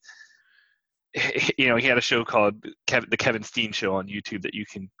 he had a show called the Kevin Steen Show on YouTube that you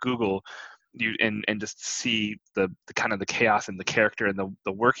can Google and just see the kind of the chaos and the character and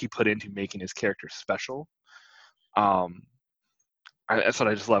the work he put into making his character special. That's what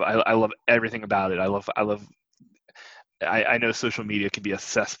I just love. I love everything about it. I know social media can be a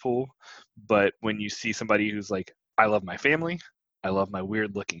cesspool, but when you see somebody who's like, I love my family, I love my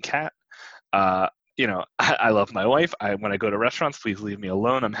weird looking cat, I love my wife. When I go to restaurants, please leave me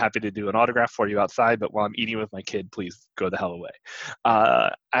alone. I'm happy to do an autograph for you outside, but while I'm eating with my kid, please go the hell away.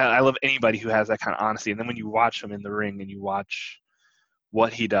 I love anybody who has that kind of honesty. And then when you watch him in the ring and you watch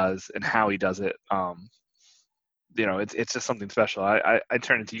what he does and how he does it, it's just something special. I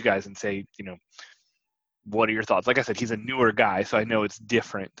turn it to you guys and say, what are your thoughts? Like I said, he's a newer guy, so I know it's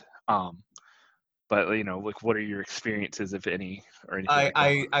different. But like, what are your experiences, if any, or anything?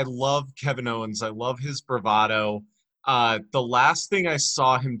 I love Kevin Owens. I love his bravado. The last thing I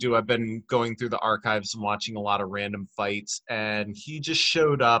saw him do, I've been going through the archives and watching a lot of random fights, and he just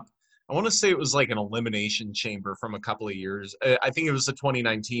showed up. I want to say it was like an elimination chamber from a couple of years. I think it was the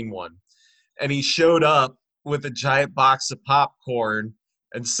 2019 one. And he showed up with a giant box of popcorn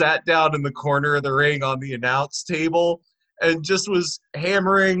and sat down in the corner of the ring on the announce table and just was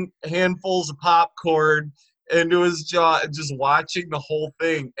hammering handfuls of popcorn into his jaw and just watching the whole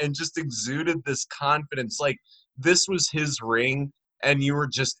thing and just exuded this confidence. Like this was his ring and you were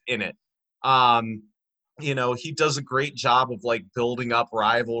just in it. He does a great job of like building up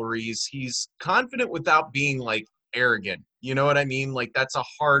rivalries. He's confident without being like arrogant. You know what I mean? Like that's a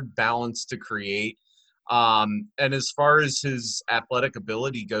hard balance to create. And as far as his athletic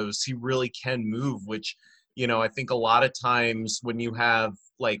ability goes, he really can move, which, I think a lot of times when you have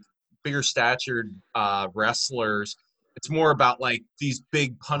like bigger statured wrestlers, it's more about like these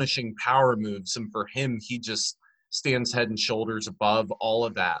big punishing power moves. And for him, he just stands head and shoulders above all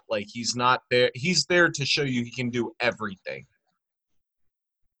of that. Like he's not there. He's there to show you he can do everything.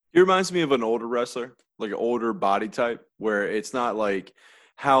 He reminds me of an older wrestler, like an older body type, where it's not like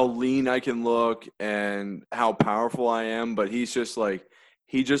how lean I can look and how powerful I am, but he just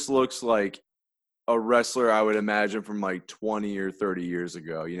looks like a wrestler I would imagine from like 20 or 30 years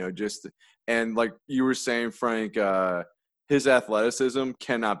ago, and like you were saying, Frank, his athleticism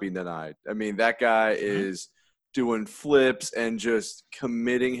cannot be denied. I mean, that guy is doing flips and just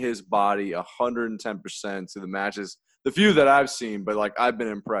committing his body 110% to the matches. The few that I've seen, but like I've been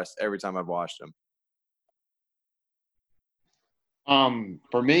impressed every time I've watched him.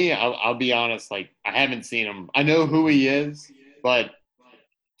 For me, I'll be honest, like I haven't seen him. I know who he is, but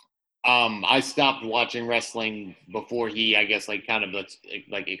I stopped watching wrestling before he, I guess, like kind of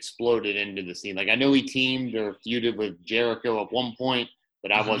like exploded into the scene. Like I know he teamed or feuded with Jericho at one point,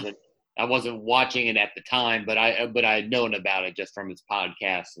 but I wasn't watching it at the time, but I had known about it just from his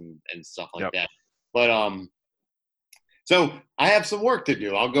podcasts and stuff like that. But so I have some work to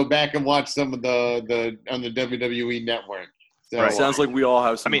do. I'll go back and watch some of the on the WWE Network. So, right. Sounds like we all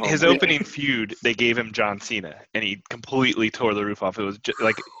have some. I mean, his opening feud, they gave him John Cena, and he completely tore the roof off. It was just,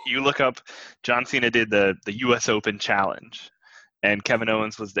 like you look up, John Cena did the U.S. Open Challenge, and Kevin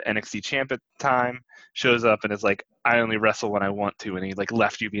Owens was the NXT champ at the time. Shows up and is like, I only wrestle when I want to, and he like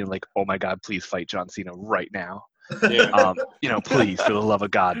left you being like, oh my God, please fight John Cena right now. Yeah. Please, for the love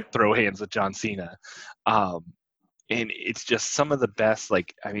of God, throw hands with John Cena. And it's just some of the best.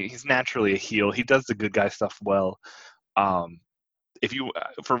 Like, I mean, he's naturally a heel. He does the good guy stuff well. If you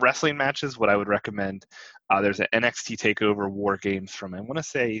for wrestling matches, what I would recommend, there's an NXT Takeover War Games from I want to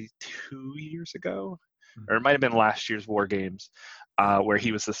say 2 years ago, or it might have been last year's War Games, where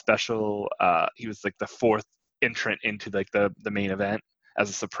he was the special. He was like the fourth entrant into like the main event as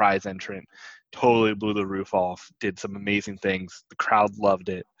a surprise entrant. Totally blew the roof off. Did some amazing things. The crowd loved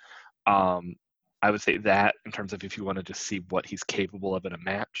it. I would say that in terms of if you want to just see what he's capable of in a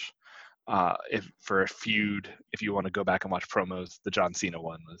match. If for a feud, if you want to go back and watch promos, the John Cena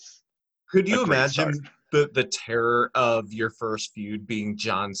one was. Could you imagine the terror of your first feud being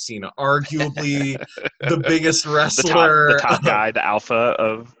John Cena, arguably the biggest wrestler, the top guy, the alpha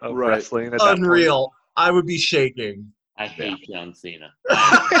of wrestling? At Unreal. I would be shaking. I hate John Cena.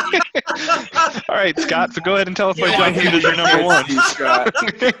 All right, Scott. So go ahead and tell us why John Cena is your number one.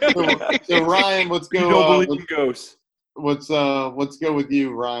 So Ryan, let's go. You don't believe in ghosts. Let's go with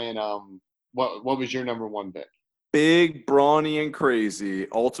you, Ryan. What was your number one pick? Big, brawny, and crazy,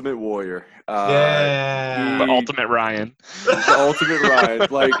 Ultimate Warrior. The Ultimate Ryan. The Ultimate Ryan.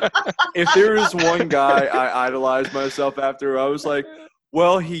 Like, if there was one guy I idolized myself after, I was like,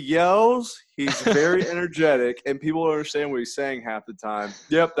 well, he yells, he's very energetic, and people don't understand what he's saying half the time.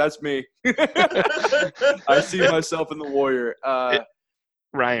 Yep, that's me. I see myself in the Warrior.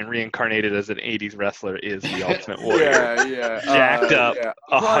 Ryan reincarnated as an 80s wrestler is the Ultimate Warrior. Yeah. Jacked up,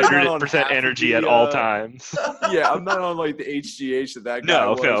 100% energy at all times. Yeah, I'm not on like the HGH that guy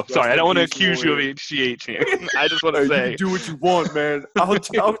No, sorry. I don't want to accuse Warrior. you of HGH here. I just want to say. You can do what you want, man. I'll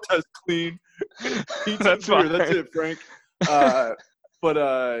test clean. That's fine. That's it, Frank.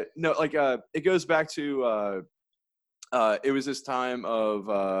 No, like it goes back to it was this time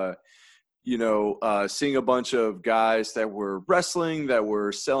of seeing a bunch of guys that were wrestling, that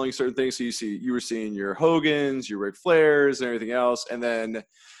were selling certain things. So you were seeing your Hogans, your Ric Flairs, and everything else, and then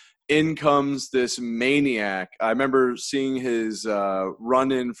in comes this maniac. I remember seeing his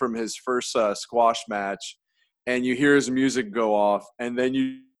run-in from his first squash match, and you hear his music go off, and then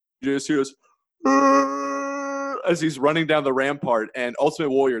you just hear this as he's running down the rampart. And Ultimate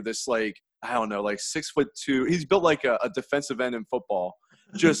Warrior, this like 6'2", he's built like a defensive end in football,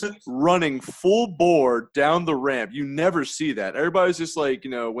 just running full bore down the ramp. You never see that. Everybody's just like,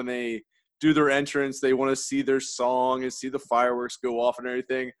 when they do their entrance, they want to see their song and see the fireworks go off and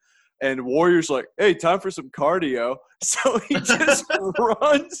everything. And Warrior's like, hey, time for some cardio. So he just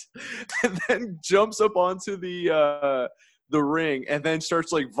runs and then jumps up onto the ring and then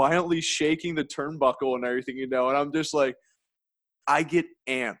starts like violently shaking the turnbuckle and everything, And I'm just like, I get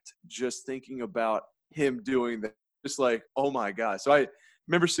amped just thinking about him doing that. Just like, oh my God. So I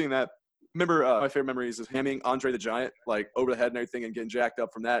remember seeing that. My favorite memories is hamming Andre the Giant like over the head and everything and getting jacked up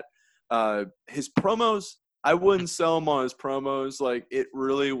from that. His promos, I wouldn't sell him on his promos. Like, it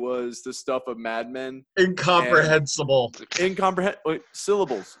really was the stuff of Mad Men. Incomprehensible.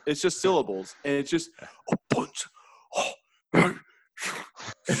 Syllables. It's just syllables. And it's just, oh, punch. Oh.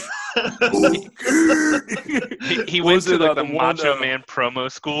 he went to like the Macho Man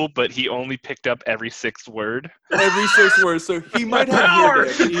promo school, but he only picked up every sixth word. Every sixth word. So he might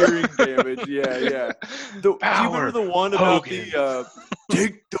have hearing damage. Yeah. Do you remember the one about the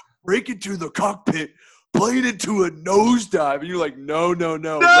take the break into the cockpit, play it into a nosedive, and you're like, no,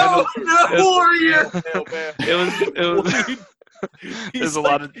 Warrior. It was. There's a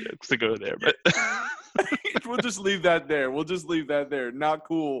lot of jokes to go there, but we'll just leave that there. Not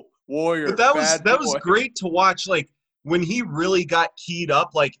cool. Warrior. But that was great to watch. Like, when he really got keyed up,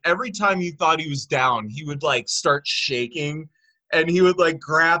 like every time you thought he was down, he would like start shaking and he would like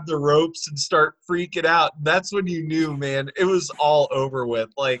grab the ropes and start freaking out. That's when you knew, man, it was all over with.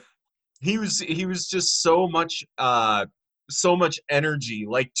 Like, he was just so much energy,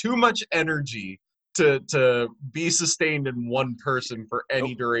 like too much energy to be sustained in one person for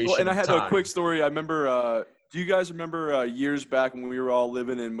any duration. Well, and I had of time. a quick story. I remember. Do you guys remember years back when we were all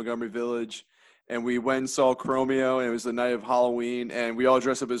living in Montgomery Village, and we went and saw Chromeo, and it was the night of Halloween, and we all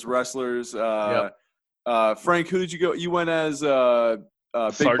dressed up as wrestlers. Frank, who did you go? You went as Big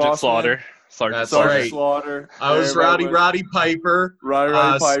Sergeant Boss Slaughter. Man? That's Sergeant right. Slaughter. I was Roddy Piper.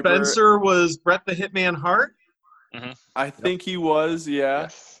 Roddy Piper. Spencer was Bret the Hitman Hart. Mm-hmm. I think he was, yeah.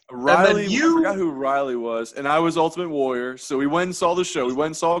 Yes. Riley, I forgot who Riley was, and I was Ultimate Warrior. So we went and saw the show. We went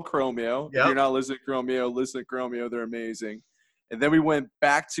and saw Chromeo. If you're not listening to Chromeo, listen to Chromeo. They're amazing. And then we went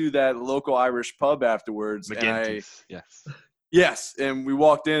back to that local Irish pub afterwards. McGinty's, yes. And we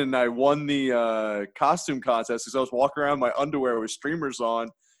walked in, and I won the costume contest because I was walking around in my underwear with streamers on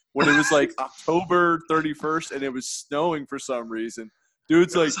when it was like October 31st, and it was snowing for some reason.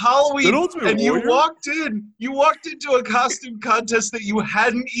 Dude's like, Halloween, and you walked into a costume contest that you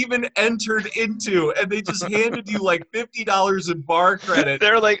hadn't even entered into, and they just handed you like $50 in bar credit.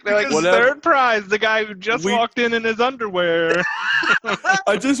 They're like third prize, the guy who just walked in his underwear.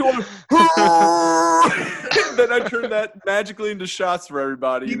 I just want to. Then I turned that magically into shots for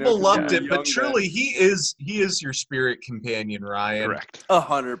everybody. People loved it, but truly, he is your spirit companion, Ryan. Correct.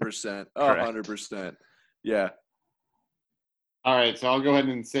 100%. 100%. Yeah. All right, so I'll go ahead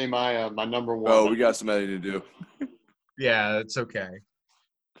and say my number one. Oh, we got some editing to do. Yeah, it's okay.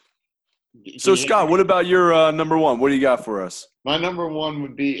 So, Scott, what about your number one? What do you got for us? My number one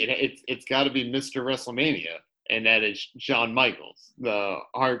would be it's got to be Mr. WrestleMania, and that is Shawn Michaels, the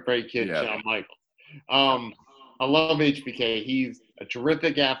Heartbreak Kid, Shawn Michaels. I love HBK. He's a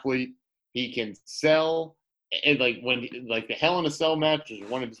terrific athlete. He can sell, and the Hell in a Cell match is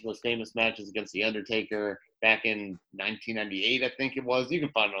one of his most famous matches against The Undertaker back in 1998, I think it was. You can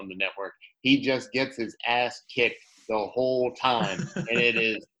find it on the network. He just gets his ass kicked the whole time, and it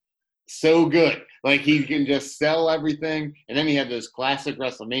is so good. Like, he can just sell everything. And then he had those classic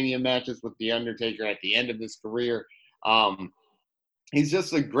WrestleMania matches with The Undertaker at the end of his career. He's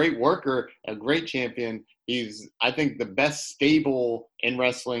just a great worker, a great champion. I think the best stable in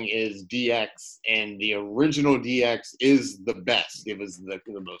wrestling is DX, and the original DX is the best. It was the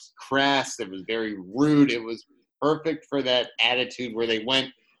most crass. It was very rude. It was perfect for that attitude where their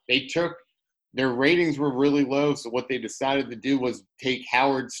ratings were really low, so what they decided to do was take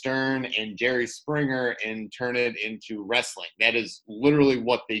Howard Stern and Jerry Springer and turn it into wrestling. That is literally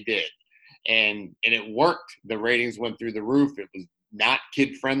what they did. And it worked. The ratings went through the roof. It was not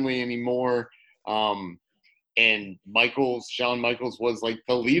kid-friendly anymore. And Shawn Michaels was like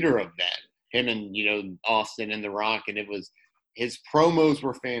the leader of that. Him and, Austin and The Rock. And his promos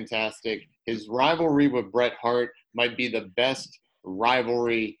were fantastic. His rivalry with Bret Hart might be the best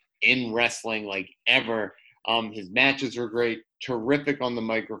rivalry in wrestling, like, ever. His matches were great, terrific on the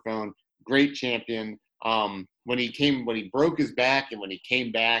microphone, great champion. When he broke his back and when he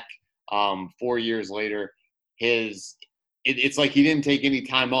came back 4 years later, it's like he didn't take any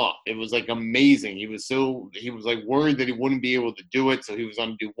time off. It was like amazing. He was like worried that he wouldn't be able to do it, so he was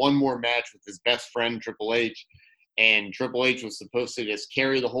going to do one more match with his best friend Triple H, and Triple H was supposed to just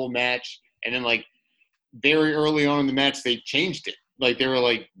carry the whole match. And then, like, very early on in the match, they changed it. Like, they were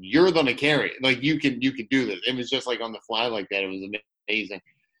like, "You're going to carry it. Like, you can do this." It was just like on the fly like that. It was amazing.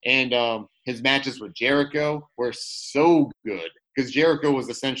 And his matches with Jericho were so good because Jericho was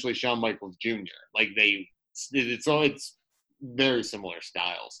essentially Shawn Michaels Jr. Like it's very similar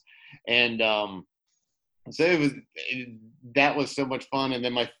styles. And so that was so much fun. And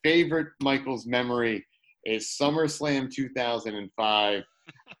then my favorite Michaels memory is SummerSlam 2005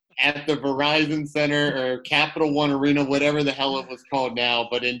 at the Verizon Center or Capital One Arena, whatever the hell it was called now,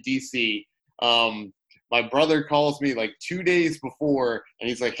 but in DC. My brother calls me like 2 days before, and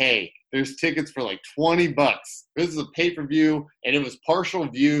he's like, "Hey, there's tickets for like $20. This is a pay-per-view," and it was partial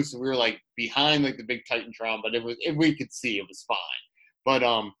view, so we were like behind like the big Titantron, but we could see it was fine. But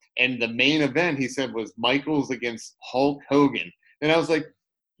and the main event he said was Michaels against Hulk Hogan, and I was like,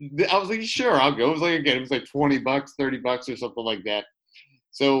 sure, I'll go. It was like again, it was like $20, $30 or something like that.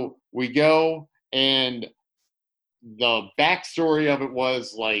 So we go, and the backstory of it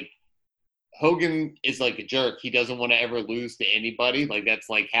was like Hogan is like a jerk. He doesn't want to ever lose to anybody. Like that's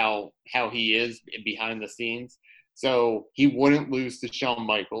like how he is behind the scenes. So he wouldn't lose to Shawn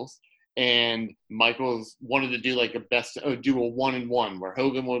Michaels. And Michaels wanted to do like do a 1-1 where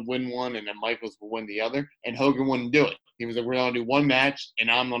Hogan would win one and then Michaels would win the other. And Hogan wouldn't do it. He was like, "We're gonna do one match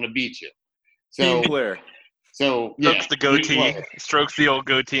and I'm gonna beat you." So Team player. So yeah, strokes the goatee, strokes the old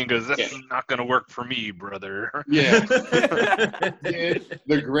goatee, and goes, "This is not going to work for me, brother." Yeah.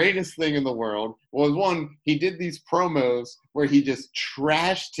 The greatest thing in the world was one. He did these promos where he just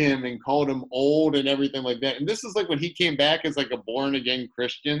trashed him and called him old and everything like that. And this is like when he came back as like a born again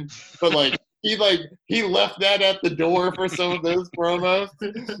Christian, but like he left that at the door for some of those promos,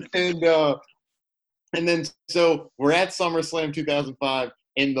 and then so we're at SummerSlam 2005,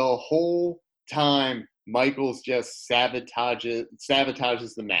 and the whole time Michaels just sabotages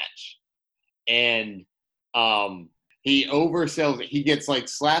the match, and he oversells it. He gets like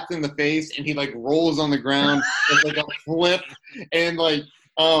slapped in the face, and he like rolls on the ground with like a flip, and like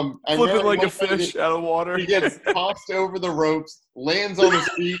flipping like a fish out of water. He gets tossed over the ropes, lands on his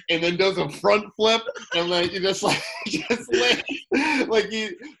feet, and then does a front flip, and like he just lands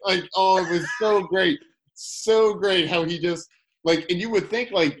oh, it was so great how he just like, and you would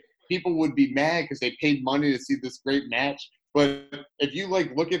think like people would be mad because they paid money to see this great match. But if you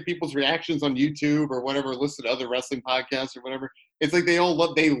like look at people's reactions on YouTube or whatever, listen to other wrestling podcasts or whatever, it's like they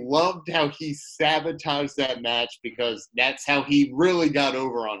loved how he sabotaged that match because that's how he really got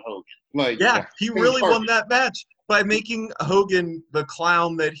over on Hogan. Like, yeah, he really won that match by making Hogan the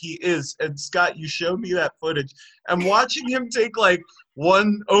clown that he is. And Scott, you showed me that footage, and watching him take like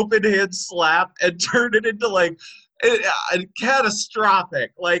one open hand slap and turn it into like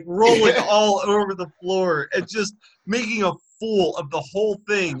catastrophic, like rolling all over the floor and just making a fool of the whole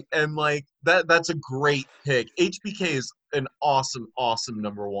thing. And like that's a great pick. HBK is an awesome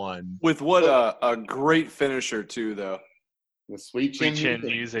number one. With what a great finisher too, though. The sweet chin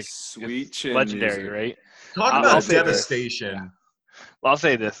music. Sweet chin legendary, music. right? Talk about devastation. Yeah. Well, I'll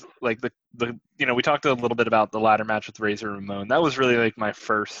say this, like the we talked a little bit about the ladder match with Razor Ramon. That was really like my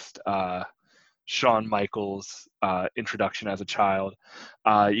first Shawn Michaels introduction as a child.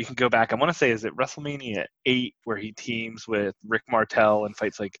 You can go back, I want to say, is it WrestleMania 8 where he teams with Rick Martel and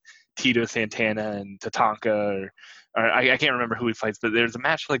fights like Tito Santana and Tatanka, or I can't remember who he fights, but there's a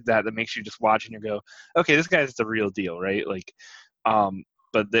match like that makes you just watch and you go, okay, this guy's the real deal, right? Like,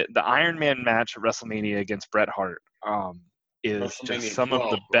 but the Iron Man match at WrestleMania against Bret Hart is just some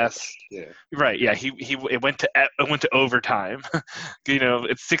of the best. Right? Yeah. It went to overtime.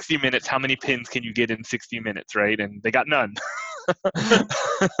 It's 60 minutes. How many pins can you get in 60 minutes? Right? And they got none.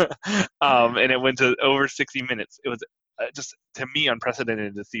 And it went to over 60 minutes. It was just, to me,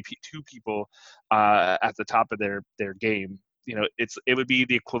 unprecedented to see two people at the top of their game. It would be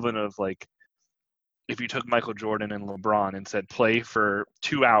the equivalent of like if you took Michael Jordan and LeBron and said play for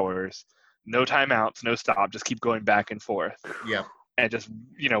 2 hours. No timeouts, no stop, just keep going back and forth. Yeah. And just,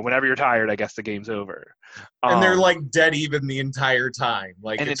 whenever you're tired, I guess the game's over. And they're like dead even the entire time.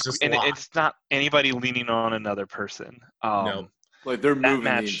 Like, and it's not anybody leaning on another person. No. Like they're moving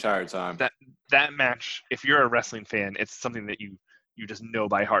the entire time. That match, if you're a wrestling fan, it's something that you just know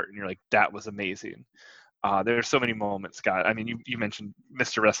by heart, and you're like, that was amazing. There's so many moments, Scott. I mean, you mentioned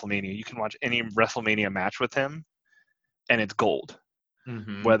Mr. WrestleMania. You can watch any WrestleMania match with him, and it's gold.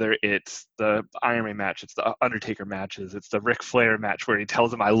 Mm-hmm. Whether it's the Iron Man match, it's the Undertaker matches, it's the Ric Flair match where he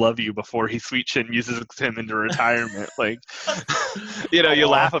tells him I love you before he sweet chin uses him into retirement. Like, you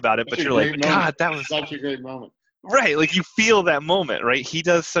laugh about it, but you're like, moment. God, that was such a great moment. Right, like you feel that moment, right? He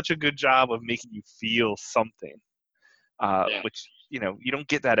does such a good job of making you feel something, which, you don't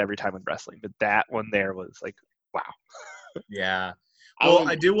get that every time in wrestling, but that one there was like, wow. Yeah.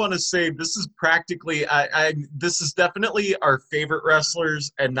 I do want to say this is practically this is definitely our favorite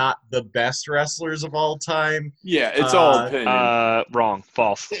wrestlers and not the best wrestlers of all time. Yeah, it's all opinion. Wrong.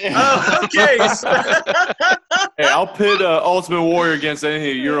 False. Oh, okay. Hey, I'll pit Ultimate Warrior against any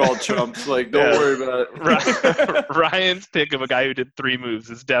of you. You're all chumps. Like, don't worry about it. Ryan's pick of a guy who did 3 moves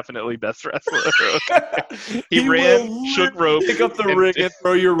is definitely best wrestler. He ran, shook rope, pick up the ring and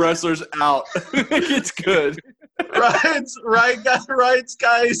throw your wrestlers out. It's good. Ryan's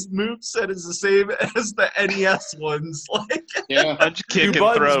guy's moveset is the same as the NES ones. Like, punch, kick,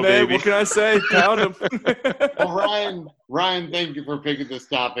 buttons, and throw, man. baby. What can I say? Pound them. Well, Ryan, thank you for picking this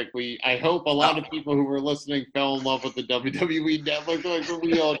topic. I hope a lot of people who were listening fell in love with the WWE Network like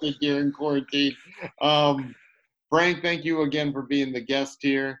we all did during quarantine. Frank, thank you again for being the guest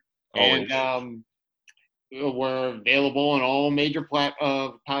here. Always. And we're available on all major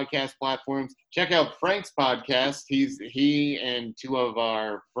podcast platforms. Check out Frank's podcast. He and 2 of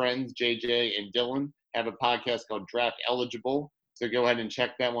our friends, JJ and Dylan, have a podcast called Draft Eligible. So go ahead and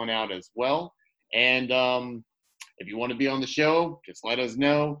check that one out as well. And if you want to be on the show, just let us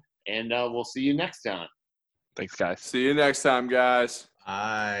know. And we'll see you next time. Thanks, guys. See you next time, guys.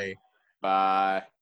 Bye. Bye.